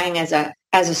or buying as a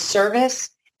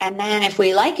service. And then if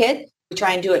we like it, we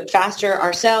try and do it faster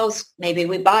ourselves. Maybe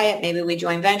we buy it. Maybe we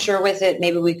joint venture with it.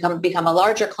 Maybe we become a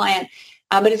larger client.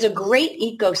 But it's a great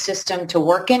ecosystem to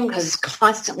work in because it's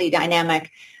constantly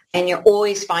dynamic, and you're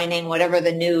always finding whatever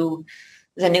the new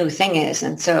thing is.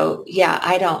 And so,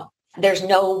 there's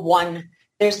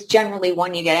generally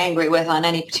one you get angry with on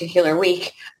any particular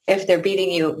week if they're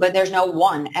beating you, but there's no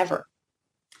one ever.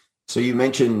 So you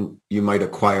mentioned you might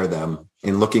acquire them.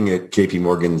 In looking at JP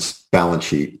Morgan's balance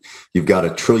sheet, you've got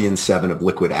 $1.7 trillion of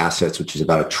liquid assets, which is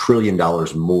about $1 trillion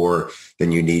more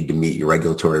than you need to meet your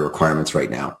regulatory requirements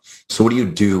right now. So what do you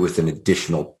do with an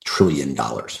additional $1 trillion?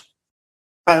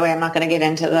 By the way, I'm not going to get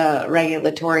into the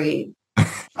regulatory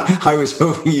I was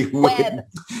hoping you would.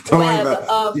 Don't worry about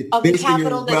of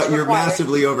capital that's you're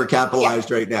massively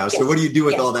overcapitalized right now. So what do you do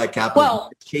with all that capital?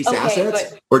 Well, chase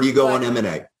assets, or do you go on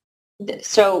M&A?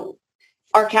 So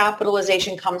our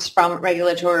capitalization comes from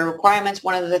regulatory requirements.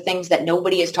 One of the things that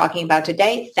nobody is talking about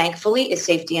today, thankfully, is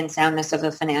safety and soundness of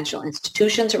the financial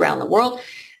institutions around the world.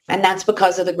 And that's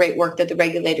because of the great work that the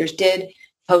regulators did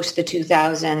post the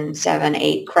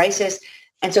 2007-8 crisis.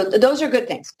 And so those are good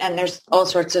things. And there's all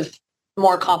sorts of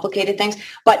more complicated things,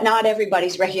 but not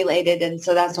everybody's regulated. And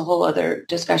so that's a whole other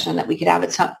discussion that we could have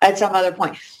at some other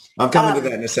point. I'm coming to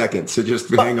that in a second. So just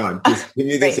hang on. Just give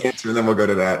me this answer and then we'll go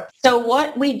to that. So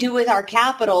what we do with our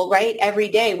capital, right, every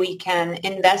day, we can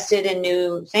invest it in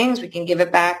new things. We can give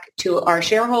it back to our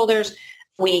shareholders.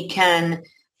 We can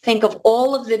think of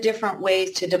all of the different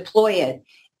ways to deploy it.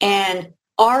 And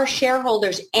our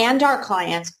shareholders and our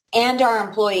clients and our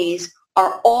employees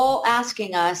are all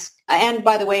asking us, and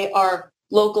by the way, our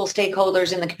local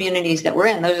stakeholders in the communities that we're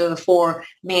in, those are the four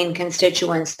main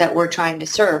constituents that we're trying to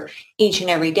serve each and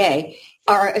every day,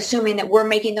 are assuming that we're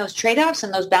making those trade-offs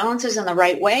and those balances in the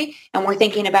right way, and we're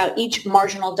thinking about each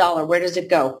marginal dollar. Where does it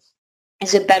go?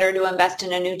 Is it better to invest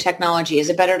in a new technology? Is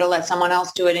it better to let someone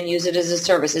else do it and use it as a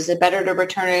service? Is it better to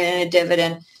return it in a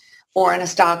dividend or in a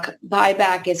stock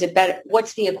buyback? Is it better?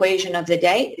 What's the equation of the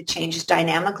day? It changes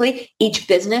dynamically. Each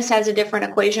business has a different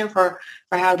equation for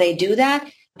how they do that.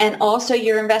 And also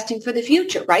you're investing for the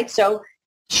future, right? So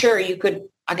sure, I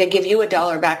could give you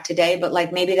 $1 back today, but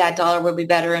like maybe that dollar would be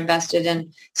better invested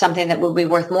in something that would be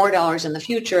worth more dollars in the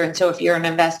future. And so if you're an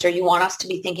investor, you want us to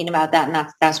be thinking about that. And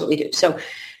that's what we do. So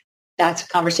that's a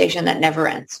conversation that never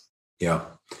ends. Yeah.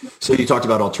 So you talked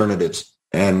about alternatives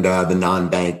and the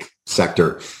non-bank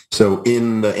sector. So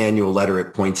in the annual letter,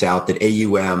 it points out that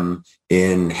AUM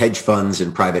in hedge funds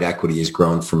and private equity has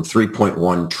grown from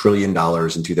 $3.1 trillion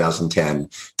in 2010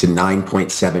 to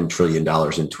 $9.7 trillion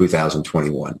in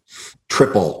 2021.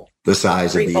 Triple the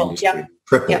size of the industry. Yep.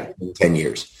 Triple in 10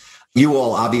 years. You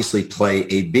all obviously play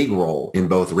a big role in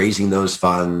both raising those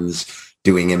funds,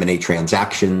 doing M&A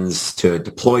transactions to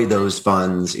deploy those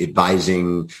funds,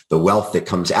 advising the wealth that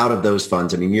comes out of those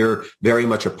funds. I mean, you're very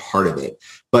much a part of it.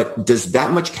 But does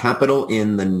that much capital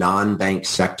in the non-bank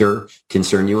sector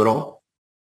concern you at all?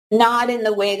 Not in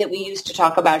the way that we used to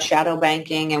talk about shadow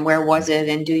banking and where was it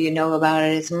and do you know about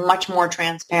it. It's much more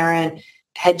transparent.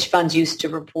 hedge funds used to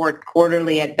report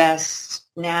quarterly at best.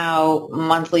 Now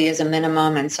monthly is a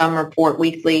minimum, and some report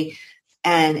weekly.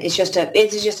 And it's just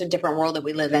a different world that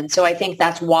we live in. So I think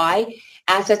that's why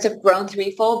assets have grown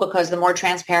threefold, because the more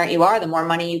transparent you are, the more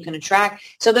money you can attract.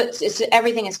 So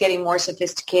everything is getting more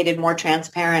sophisticated, more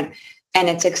transparent, and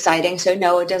it's exciting. So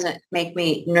no, it doesn't make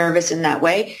me nervous in that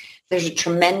way. There's a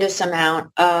tremendous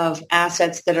amount of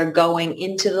assets that are going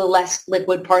into the less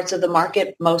liquid parts of the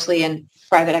market, mostly in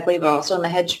private equity, but also in the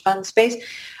hedge fund space.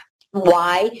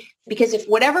 Why? Because if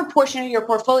whatever portion of your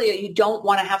portfolio you don't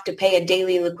want to have to pay a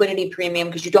daily liquidity premium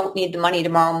because you don't need the money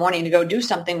tomorrow morning to go do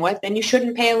something with, then you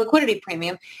shouldn't pay a liquidity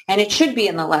premium. And it should be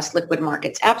in the less liquid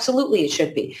markets. Absolutely, it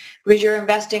should be, because you're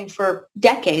investing for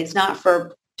decades, not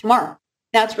for tomorrow.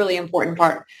 That's really important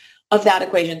part of that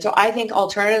equation. So I think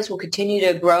alternatives will continue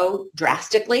to grow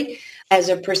drastically as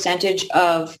a percentage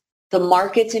of the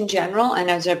markets in general and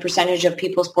as a percentage of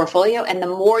people's portfolio. And the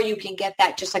more you can get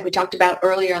that, just like we talked about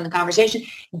earlier in the conversation,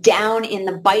 down in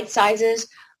the bite sizes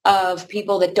of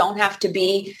people that don't have to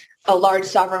be a large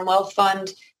sovereign wealth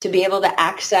fund to be able to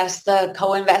access the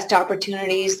co-invest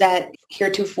opportunities that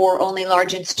heretofore only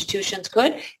large institutions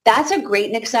could, that's a great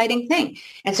and exciting thing.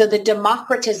 And so the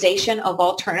democratization of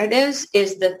alternatives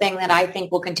is the thing that I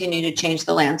think will continue to change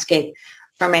the landscape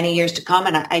for many years to come.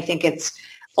 And I think it's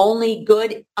only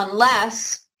good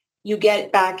unless you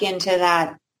get back into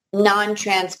that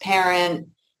non-transparent,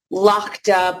 locked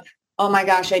up, oh my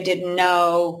gosh, I didn't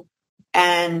know,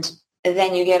 and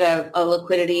then you get a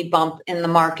liquidity bump in the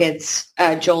markets,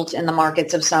 a jolt in the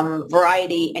markets of some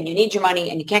variety, and you need your money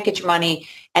and you can't get your money,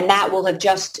 and that will have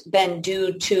just been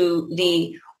due to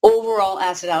the overall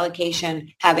asset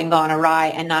allocation having gone awry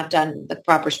and not done the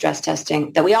proper stress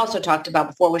testing that we also talked about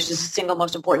before, which is the single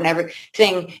most important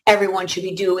thing everyone should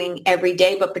be doing every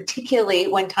day, but particularly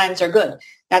when times are good.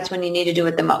 That's when you need to do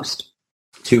it the most.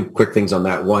 Two quick things on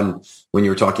that. One, when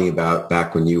you were talking about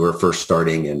back when you were first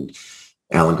starting and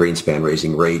Alan Greenspan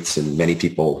raising rates, and many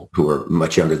people who are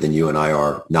much younger than you and I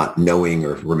are not knowing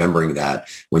or remembering that,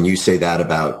 when you say that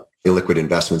about illiquid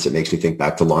investments, it makes me think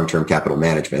back to long-term capital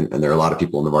management. And there are a lot of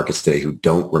people in the markets today who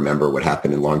don't remember what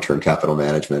happened in long-term capital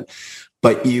management.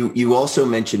 But you also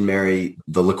mentioned, Mary,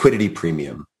 the liquidity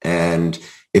premium. And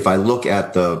if I look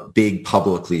at the big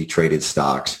publicly traded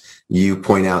stocks, you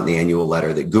point out in the annual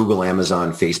letter that Google,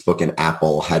 Amazon, Facebook, and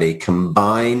Apple had a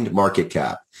combined market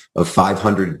cap of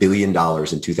 $500 billion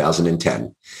in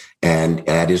 2010. And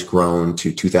that has grown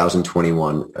to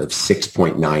 2021 of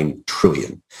 $6.9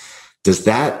 trillion. Does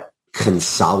that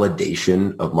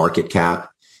consolidation of market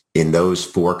cap in those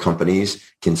four companies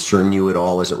concern you at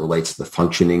all as it relates to the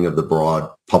functioning of the broad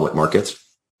public markets?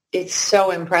 It's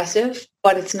so impressive,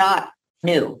 but it's not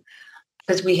new,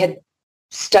 because we had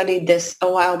studied this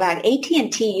a while back.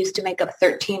 AT&T used to make up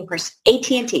 13%.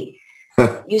 AT&T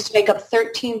used to make up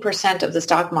 13% of the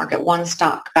stock market, one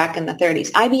stock back in the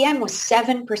 30s. IBM was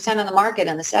 7% of the market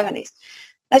in the 70s.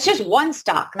 That's just one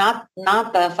stock, not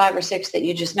the 5 or 6 that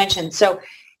you just mentioned. So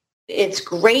it's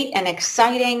great and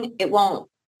exciting. It won't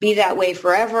be that way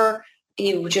forever.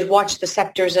 You should watch the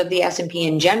sectors of the S&P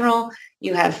in general.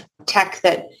 You have tech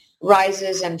that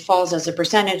rises and falls as a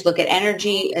percentage. Look at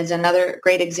energy as another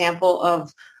great example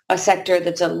of a sector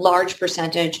that's a large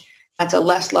percentage. That's a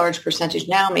less large percentage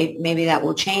now. Maybe that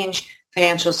will change.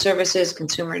 Financial services,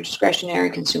 consumer discretionary,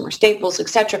 consumer staples,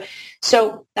 etc.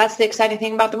 So that's the exciting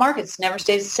thing about the markets. It never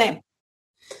stays the same.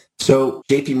 So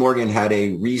JP Morgan had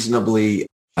a reasonably,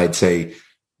 I'd say,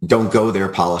 don't go there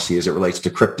policy as it relates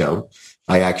to crypto.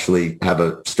 I actually have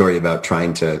a story about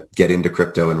trying to get into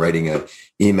crypto and writing an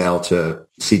email to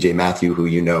CJ Matthew, who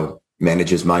you know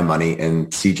manages my money. And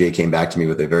CJ came back to me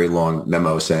with a very long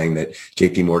memo saying that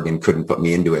JP Morgan couldn't put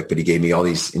me into it, but he gave me all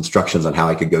these instructions on how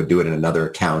I could go do it in another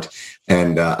account.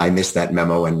 And I missed that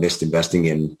memo and missed investing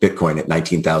in Bitcoin at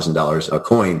 $19,000 a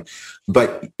coin.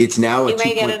 But it's now you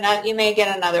may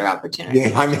get another opportunity.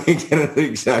 Yeah, I may get another,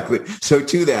 exactly. So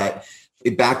to that,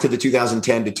 back to the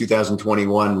 2010 to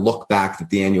 2021 look back that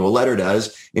the annual letter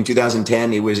does. In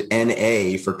 2010, it was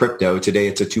NA for crypto. Today,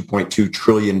 it's a $2.2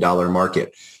 trillion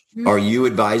market. Mm-hmm. Are you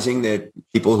advising that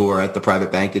people who are at the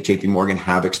private bank at JP Morgan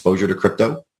have exposure to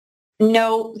crypto?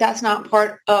 No, that's not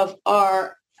part of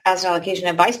our asset allocation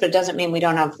advice, but it doesn't mean we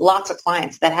don't have lots of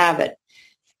clients that have it.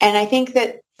 And I think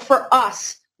that for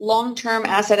us, long-term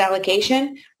asset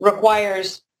allocation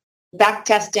requires back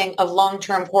testing of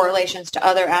long-term correlations to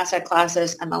other asset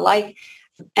classes and the like.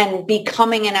 And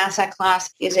becoming an asset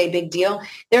class is a big deal.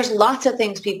 There's lots of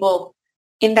things people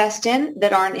invest in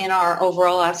that aren't in our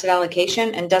overall asset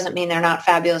allocation, and doesn't mean they're not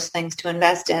fabulous things to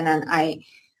invest in. And I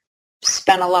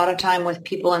spent a lot of time with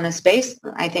people in this space.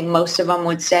 I think most of them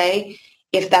would say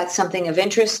if that's something of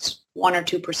interest, 1 or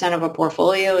 2% of a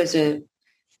portfolio is a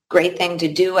great thing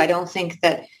to do. I don't think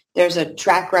that there's a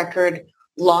track record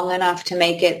long enough to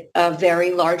make it a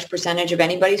very large percentage of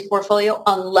anybody's portfolio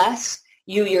unless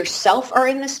you yourself are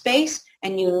in the space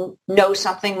and you know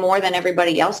something more than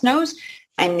everybody else knows,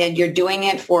 and then you're doing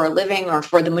it for a living or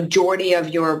for the majority of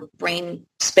your brain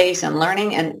space and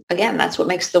learning. And again, that's what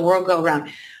makes the world go round.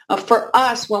 For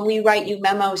us, when we write you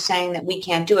memos saying that we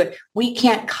can't do it, we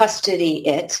can't custody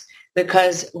it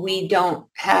because we don't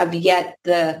have yet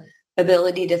the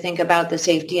ability to think about the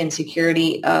safety and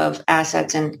security of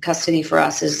assets, and custody for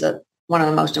us is one of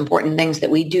the most important things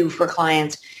that we do for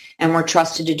clients, and we're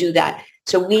trusted to do that.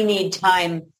 So we need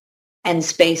time and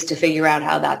space to figure out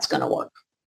how that's going to work.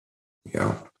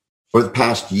 Yeah. For the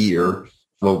past year,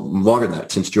 well, longer than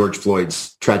that, since George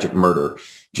Floyd's tragic murder,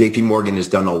 JP Morgan has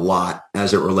done a lot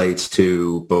as it relates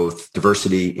to both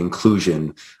diversity,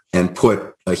 inclusion, and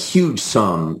put a huge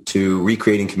sum to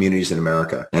recreating communities in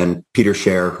America. And Peter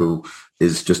Scher, who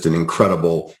is just an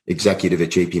incredible executive at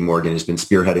JP Morgan, has been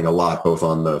spearheading a lot, both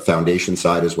on the foundation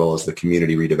side as well as the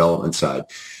community redevelopment side.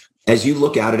 As you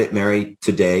look at it, Mary,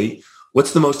 today,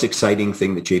 what's the most exciting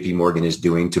thing that JP Morgan is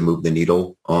doing to move the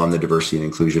needle on the diversity and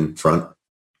inclusion front?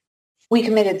 We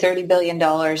committed $30 billion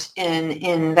in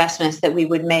investments that we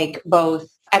would make, both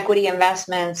equity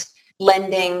investments,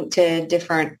 lending to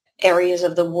different areas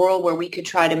of the world where we could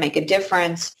try to make a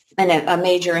difference, and a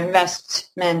major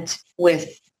investment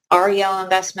with REL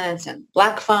investments and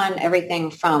Black Fund, everything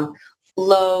from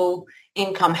low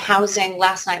income housing.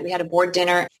 Last night we had a board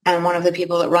dinner, and one of the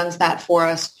people that runs that for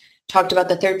us talked about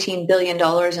the $13 billion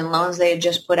in loans they had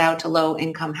just put out to low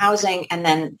income housing, and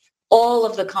then all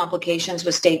of the complications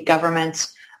with state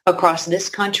governments across this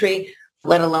country,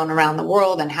 let alone around the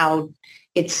world, and how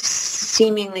it's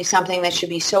seemingly something that should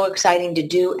be so exciting to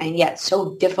do and yet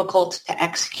so difficult to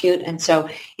execute. And so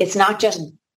it's not just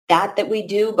that we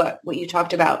do, but what you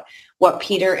talked about, what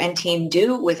Peter and team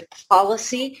do with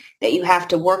policy, that you have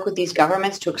to work with these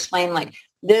governments to explain, like,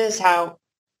 this is how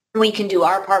we can do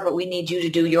our part, but we need you to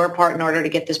do your part in order to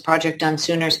get this project done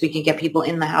sooner so we can get people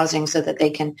in the housing so that they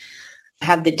can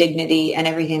have the dignity and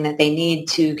everything that they need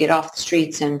to get off the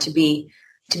streets and to be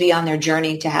on their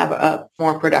journey to have a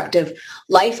more productive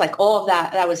life. Like all of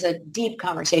that, that was a deep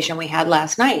conversation we had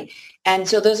last night. And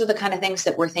so those are the kind of things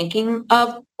that we're thinking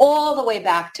of, all the way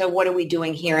back to what are we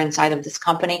doing here inside of this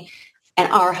company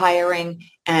and our hiring,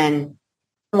 and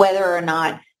whether or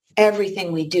not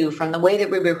everything we do, from the way that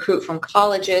we recruit from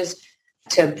colleges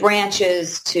to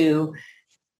branches to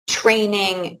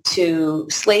training to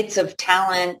slates of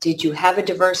talent. Did you have a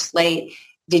diverse slate?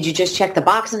 Did you just check the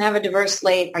box and have a diverse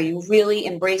slate? Are you really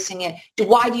embracing it?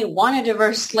 Why do you want a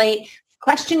diverse slate?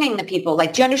 Questioning the people,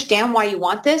 like, do you understand why you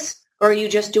want this? Or are you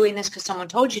just doing this because someone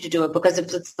told you to do it? Because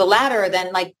if it's the latter,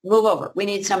 then, like, move over. We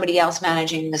need somebody else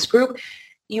managing this group.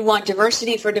 You want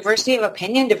diversity for diversity of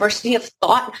opinion, diversity of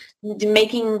thought,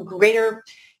 making greater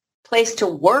place to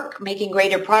work, making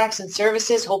greater products and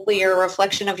services. Hopefully you're a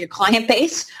reflection of your client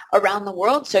base around the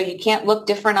world, so you can't look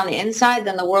different on the inside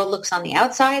than the world looks on the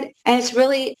outside. And it's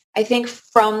really, I think,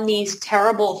 from these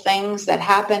terrible things that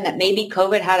happen that maybe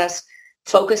COVID had us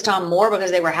focused on more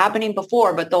because they were happening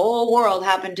before, but the whole world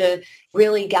happened to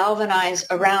really galvanize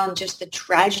around just the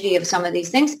tragedy of some of these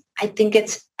things. I think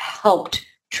it's helped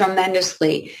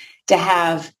tremendously to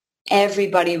have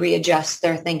everybody readjust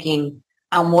their thinking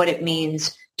on what it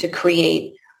means to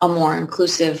create a more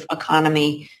inclusive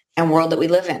economy and world that we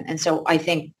live in. And so I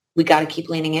think we got to keep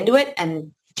leaning into it.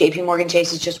 And JP Morgan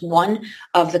Chase is just one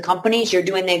of the companies. You're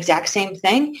doing the exact same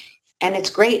thing, and it's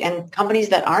great. And companies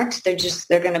that aren't, they're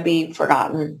going to be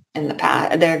forgotten in the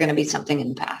past. They're going to be something in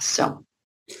the past. So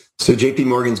JP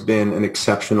Morgan's been an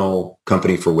exceptional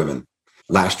company for women.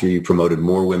 Last year, you promoted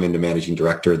more women to managing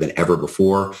director than ever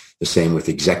before. The same with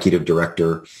executive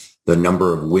director. The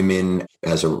number of women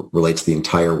as it relates to the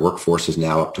entire workforce is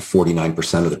now up to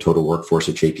 49% of the total workforce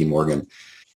at JP Morgan.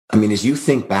 I mean, as you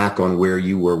think back on where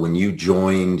you were when you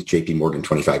joined JP Morgan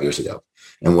 25 years ago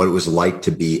and what it was like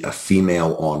to be a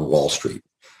female on Wall Street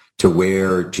to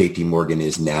where JP Morgan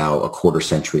is now a quarter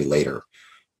century later,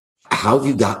 how have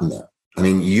you gotten there? I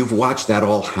mean, you've watched that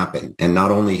all happen. And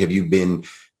not only have you been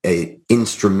an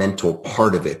instrumental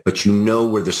part of it, but you know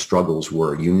where the struggles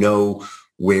were. You know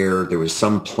where there was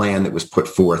some plan that was put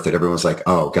forth that everyone's like,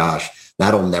 oh gosh,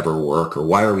 that'll never work, or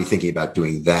why are we thinking about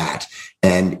doing that?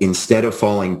 And instead of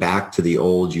falling back to the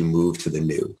old, you move to the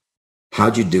new.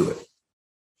 How'd you do it?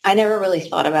 I never really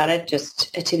thought about it,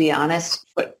 just to be honest.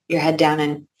 Put your head down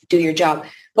and do your job.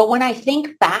 But when I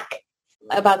think back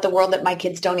about the world that my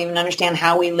kids don't even understand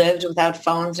how we lived without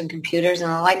phones and computers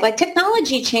and the like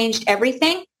technology changed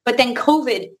everything. But then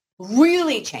COVID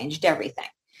really changed everything.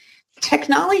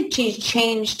 Technology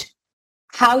changed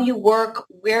how you work,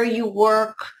 where you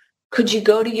work. Could you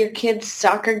go to your kid's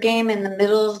soccer game in the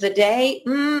middle of the day?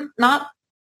 Not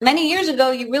many years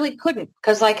ago, you really couldn't,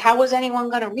 because like, how was anyone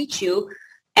going to reach you?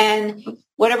 And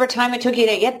whatever time it took you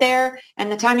to get there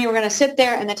and the time you were going to sit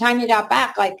there and the time you got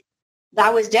back, like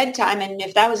that was dead time. And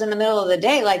if that was in the middle of the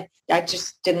day, like that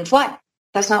just didn't fly.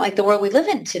 That's not like the world we live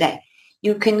in today.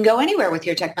 You can go anywhere with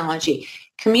your technology.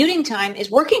 Commuting time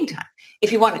is working time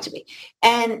if you want it to be.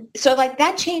 And so like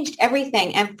that changed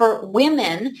everything. And for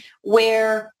women,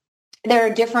 where there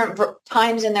are different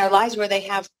times in their lives where they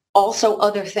have also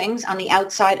other things on the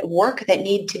outside of work that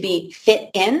need to be fit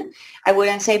in. I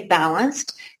wouldn't say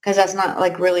balanced, because that's not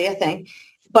like really a thing,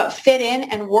 but fit in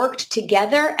and worked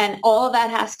together, and all of that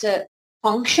has to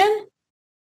function.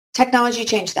 Technology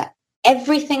changed that.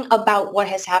 Everything about what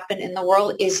has happened in the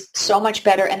world is so much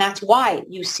better, and that's why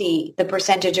you see the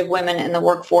percentage of women in the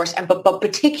workforce, and but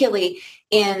particularly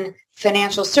in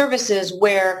financial services,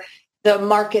 where the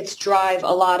markets drive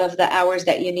a lot of the hours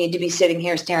that you need to be sitting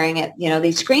here staring at,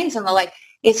 these screens and the like.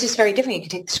 It's just very different. You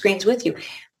can take the screens with you.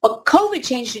 But COVID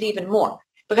changed it even more,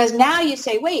 because now you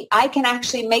say, wait, I can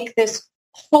actually make this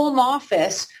home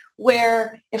office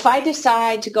where if I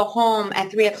decide to go home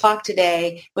at 3:00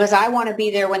 today because I want to be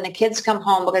there when the kids come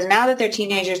home, because now that they're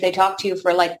teenagers, they talk to you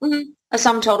for like a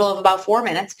sum total of about 4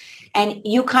 minutes. And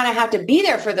you kind of have to be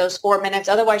there for those 4 minutes.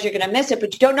 Otherwise, you're going to miss it.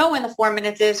 But you don't know when the 4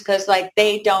 minutes is, because like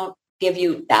they don't give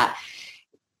you that.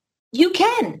 You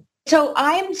can. So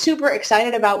I'm super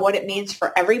excited about what it means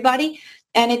for everybody.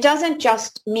 And it doesn't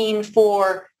just mean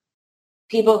for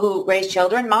people who raise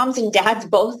children. Moms and dads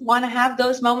both want to have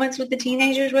those moments with the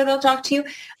teenagers where they'll talk to you.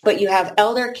 But you have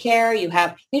elder care. You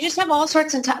just have all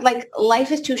sorts of time. Like,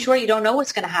 life is too short. You don't know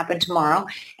what's going to happen tomorrow.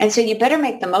 And so you better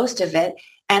make the most of it.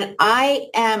 And I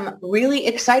am really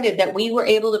excited that we were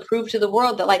able to prove to the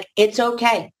world that, like, it's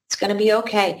okay. It's going to be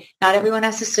okay. Not everyone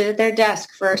has to sit at their desk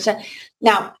for a second.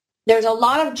 Now, there's a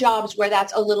lot of jobs where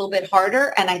that's a little bit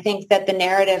harder. And I think that the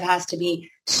narrative has to be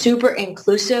super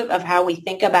inclusive of how we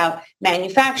think about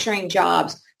manufacturing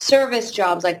jobs, service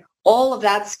jobs, like all of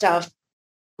that stuff.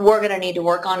 We're going to need to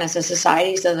work on as a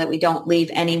society so that we don't leave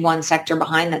any one sector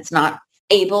behind that's not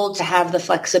able to have the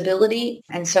flexibility.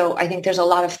 And so I think there's a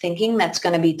lot of thinking that's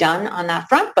going to be done on that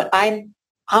front. But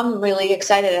I'm really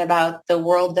excited about the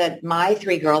world that my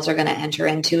 3 girls are going to enter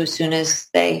into as soon as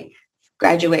they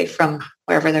graduate from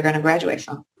wherever they're going to graduate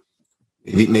from.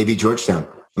 Maybe Georgetown.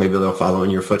 Maybe they'll follow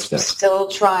in your footsteps. Still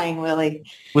trying, Willie.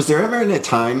 Was there ever a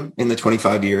time in the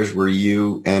 25 years where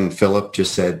you and Philip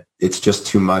just said, it's just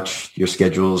too much, your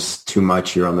schedule's too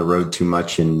much, you're on the road too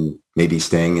much, and maybe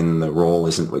staying in the role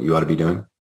isn't what you ought to be doing?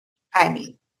 I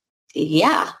mean,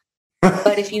 yeah.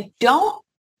 But if you don't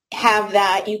have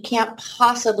that, you can't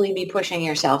possibly be pushing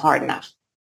yourself hard enough.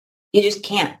 You just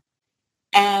can't.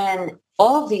 And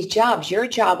all of these jobs, your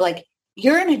job, like,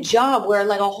 you're in a job where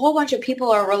like a whole bunch of people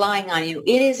are relying on you.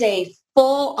 It is a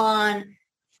full-on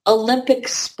Olympic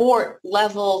sport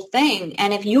level thing.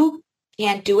 And if you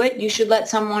can't do it, you should let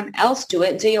someone else do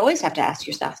it. And so you always have to ask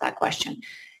yourself that question.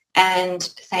 And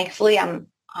thankfully, I'm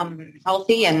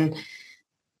healthy, and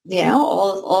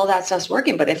all that stuff's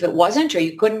working. But if it wasn't, or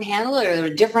you couldn't handle it, or there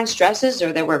were different stresses,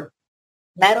 or there were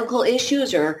medical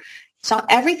issues, or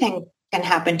everything can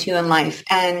happen to you in life.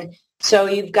 And so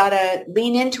you've got to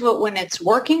lean into it when it's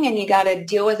working, and you got to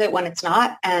deal with it when it's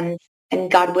not. And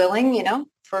God willing,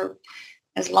 for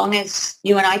as long as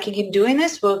you and I can keep doing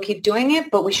this, we'll keep doing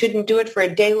it. But we shouldn't do it for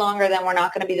a day longer than we're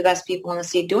not going to be the best people in the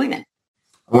seat doing it.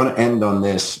 I want to end on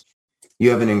this.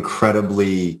 You have an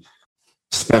incredibly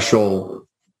special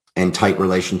and tight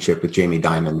relationship with Jamie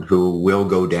Dimon, who will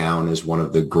go down as one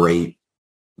of the great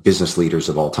business leaders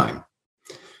of all time.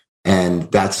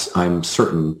 And that's, I'm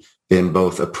certain, been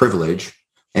both a privilege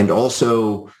and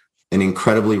also an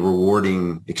incredibly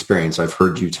rewarding experience. I've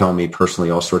heard you tell me personally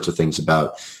all sorts of things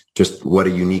about just what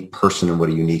a unique person and what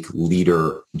a unique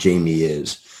leader Jamie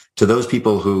is. To those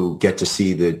people who get to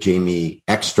see the Jamie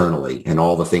externally and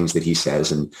all the things that he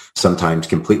says, and sometimes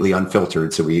completely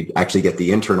unfiltered, so we actually get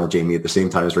the internal Jamie at the same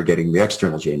time as we're getting the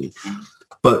external Jamie.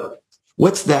 But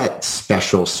what's that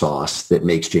special sauce that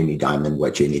makes Jamie Dimon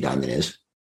what Jamie Dimon is?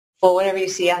 Well, whatever you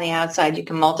see on the outside, you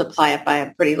can multiply it by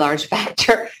a pretty large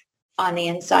factor on the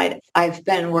inside. I've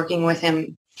been working with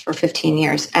him for 15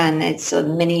 years, and it's a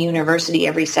mini university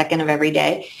every second of every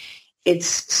day.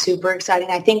 It's super exciting.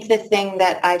 I think the thing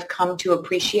that I've come to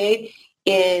appreciate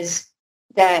is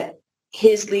that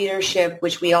his leadership,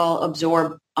 which we all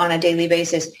absorb on a daily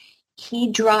basis,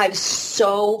 he drives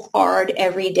so hard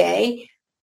every day,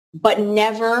 but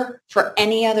never for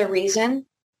any other reason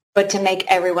but to make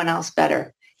everyone else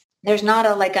better. There's not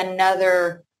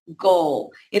another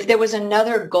goal. If there was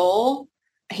another goal,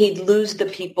 he'd lose the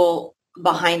people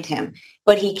behind him.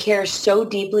 But he cares so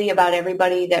deeply about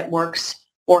everybody that works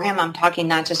for him. I'm talking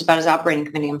not just about his operating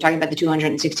committee. I'm talking about the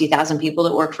 260,000 people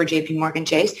that work for JP Morgan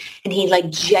Chase. And he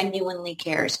genuinely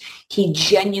cares. He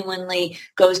genuinely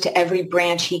goes to every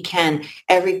branch he can,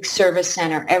 every service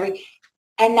center,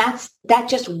 and that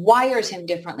just wires him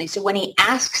differently. So when he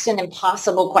asks an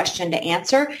impossible question to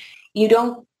answer, you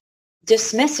don't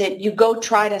dismiss it. You go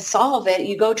try to solve it.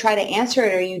 You go try to answer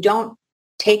it, or you don't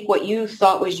take what you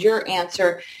thought was your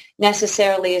answer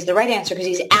necessarily as the right answer, because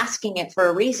he's asking it for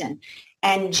a reason.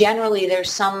 And generally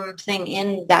there's something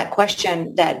in that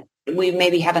question that we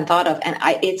maybe haven't thought of. And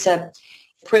it's a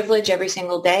privilege every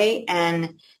single day,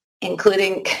 and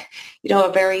including,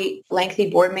 a very lengthy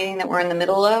board meeting that we're in the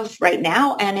middle of right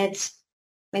now. And it's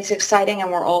exciting,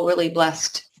 and we're all really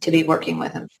blessed to be working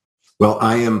with him. Well,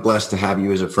 I am blessed to have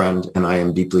you as a friend, and I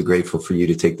am deeply grateful for you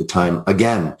to take the time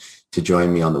again to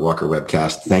join me on the Walker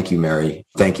Webcast. Thank you, Mary.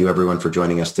 Thank you, everyone, for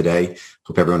joining us today.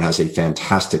 Hope everyone has a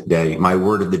fantastic day. My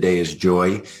word of the day is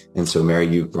joy. And so, Mary,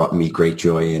 you've brought me great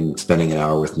joy in spending an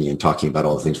hour with me and talking about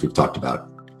all the things we've talked about.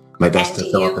 My best to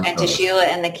you and to Sheila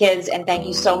and the kids. And thank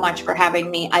you so much for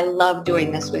having me. I love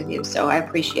doing this with you, so I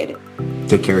appreciate it.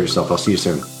 Take care of yourself. I'll see you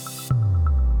soon.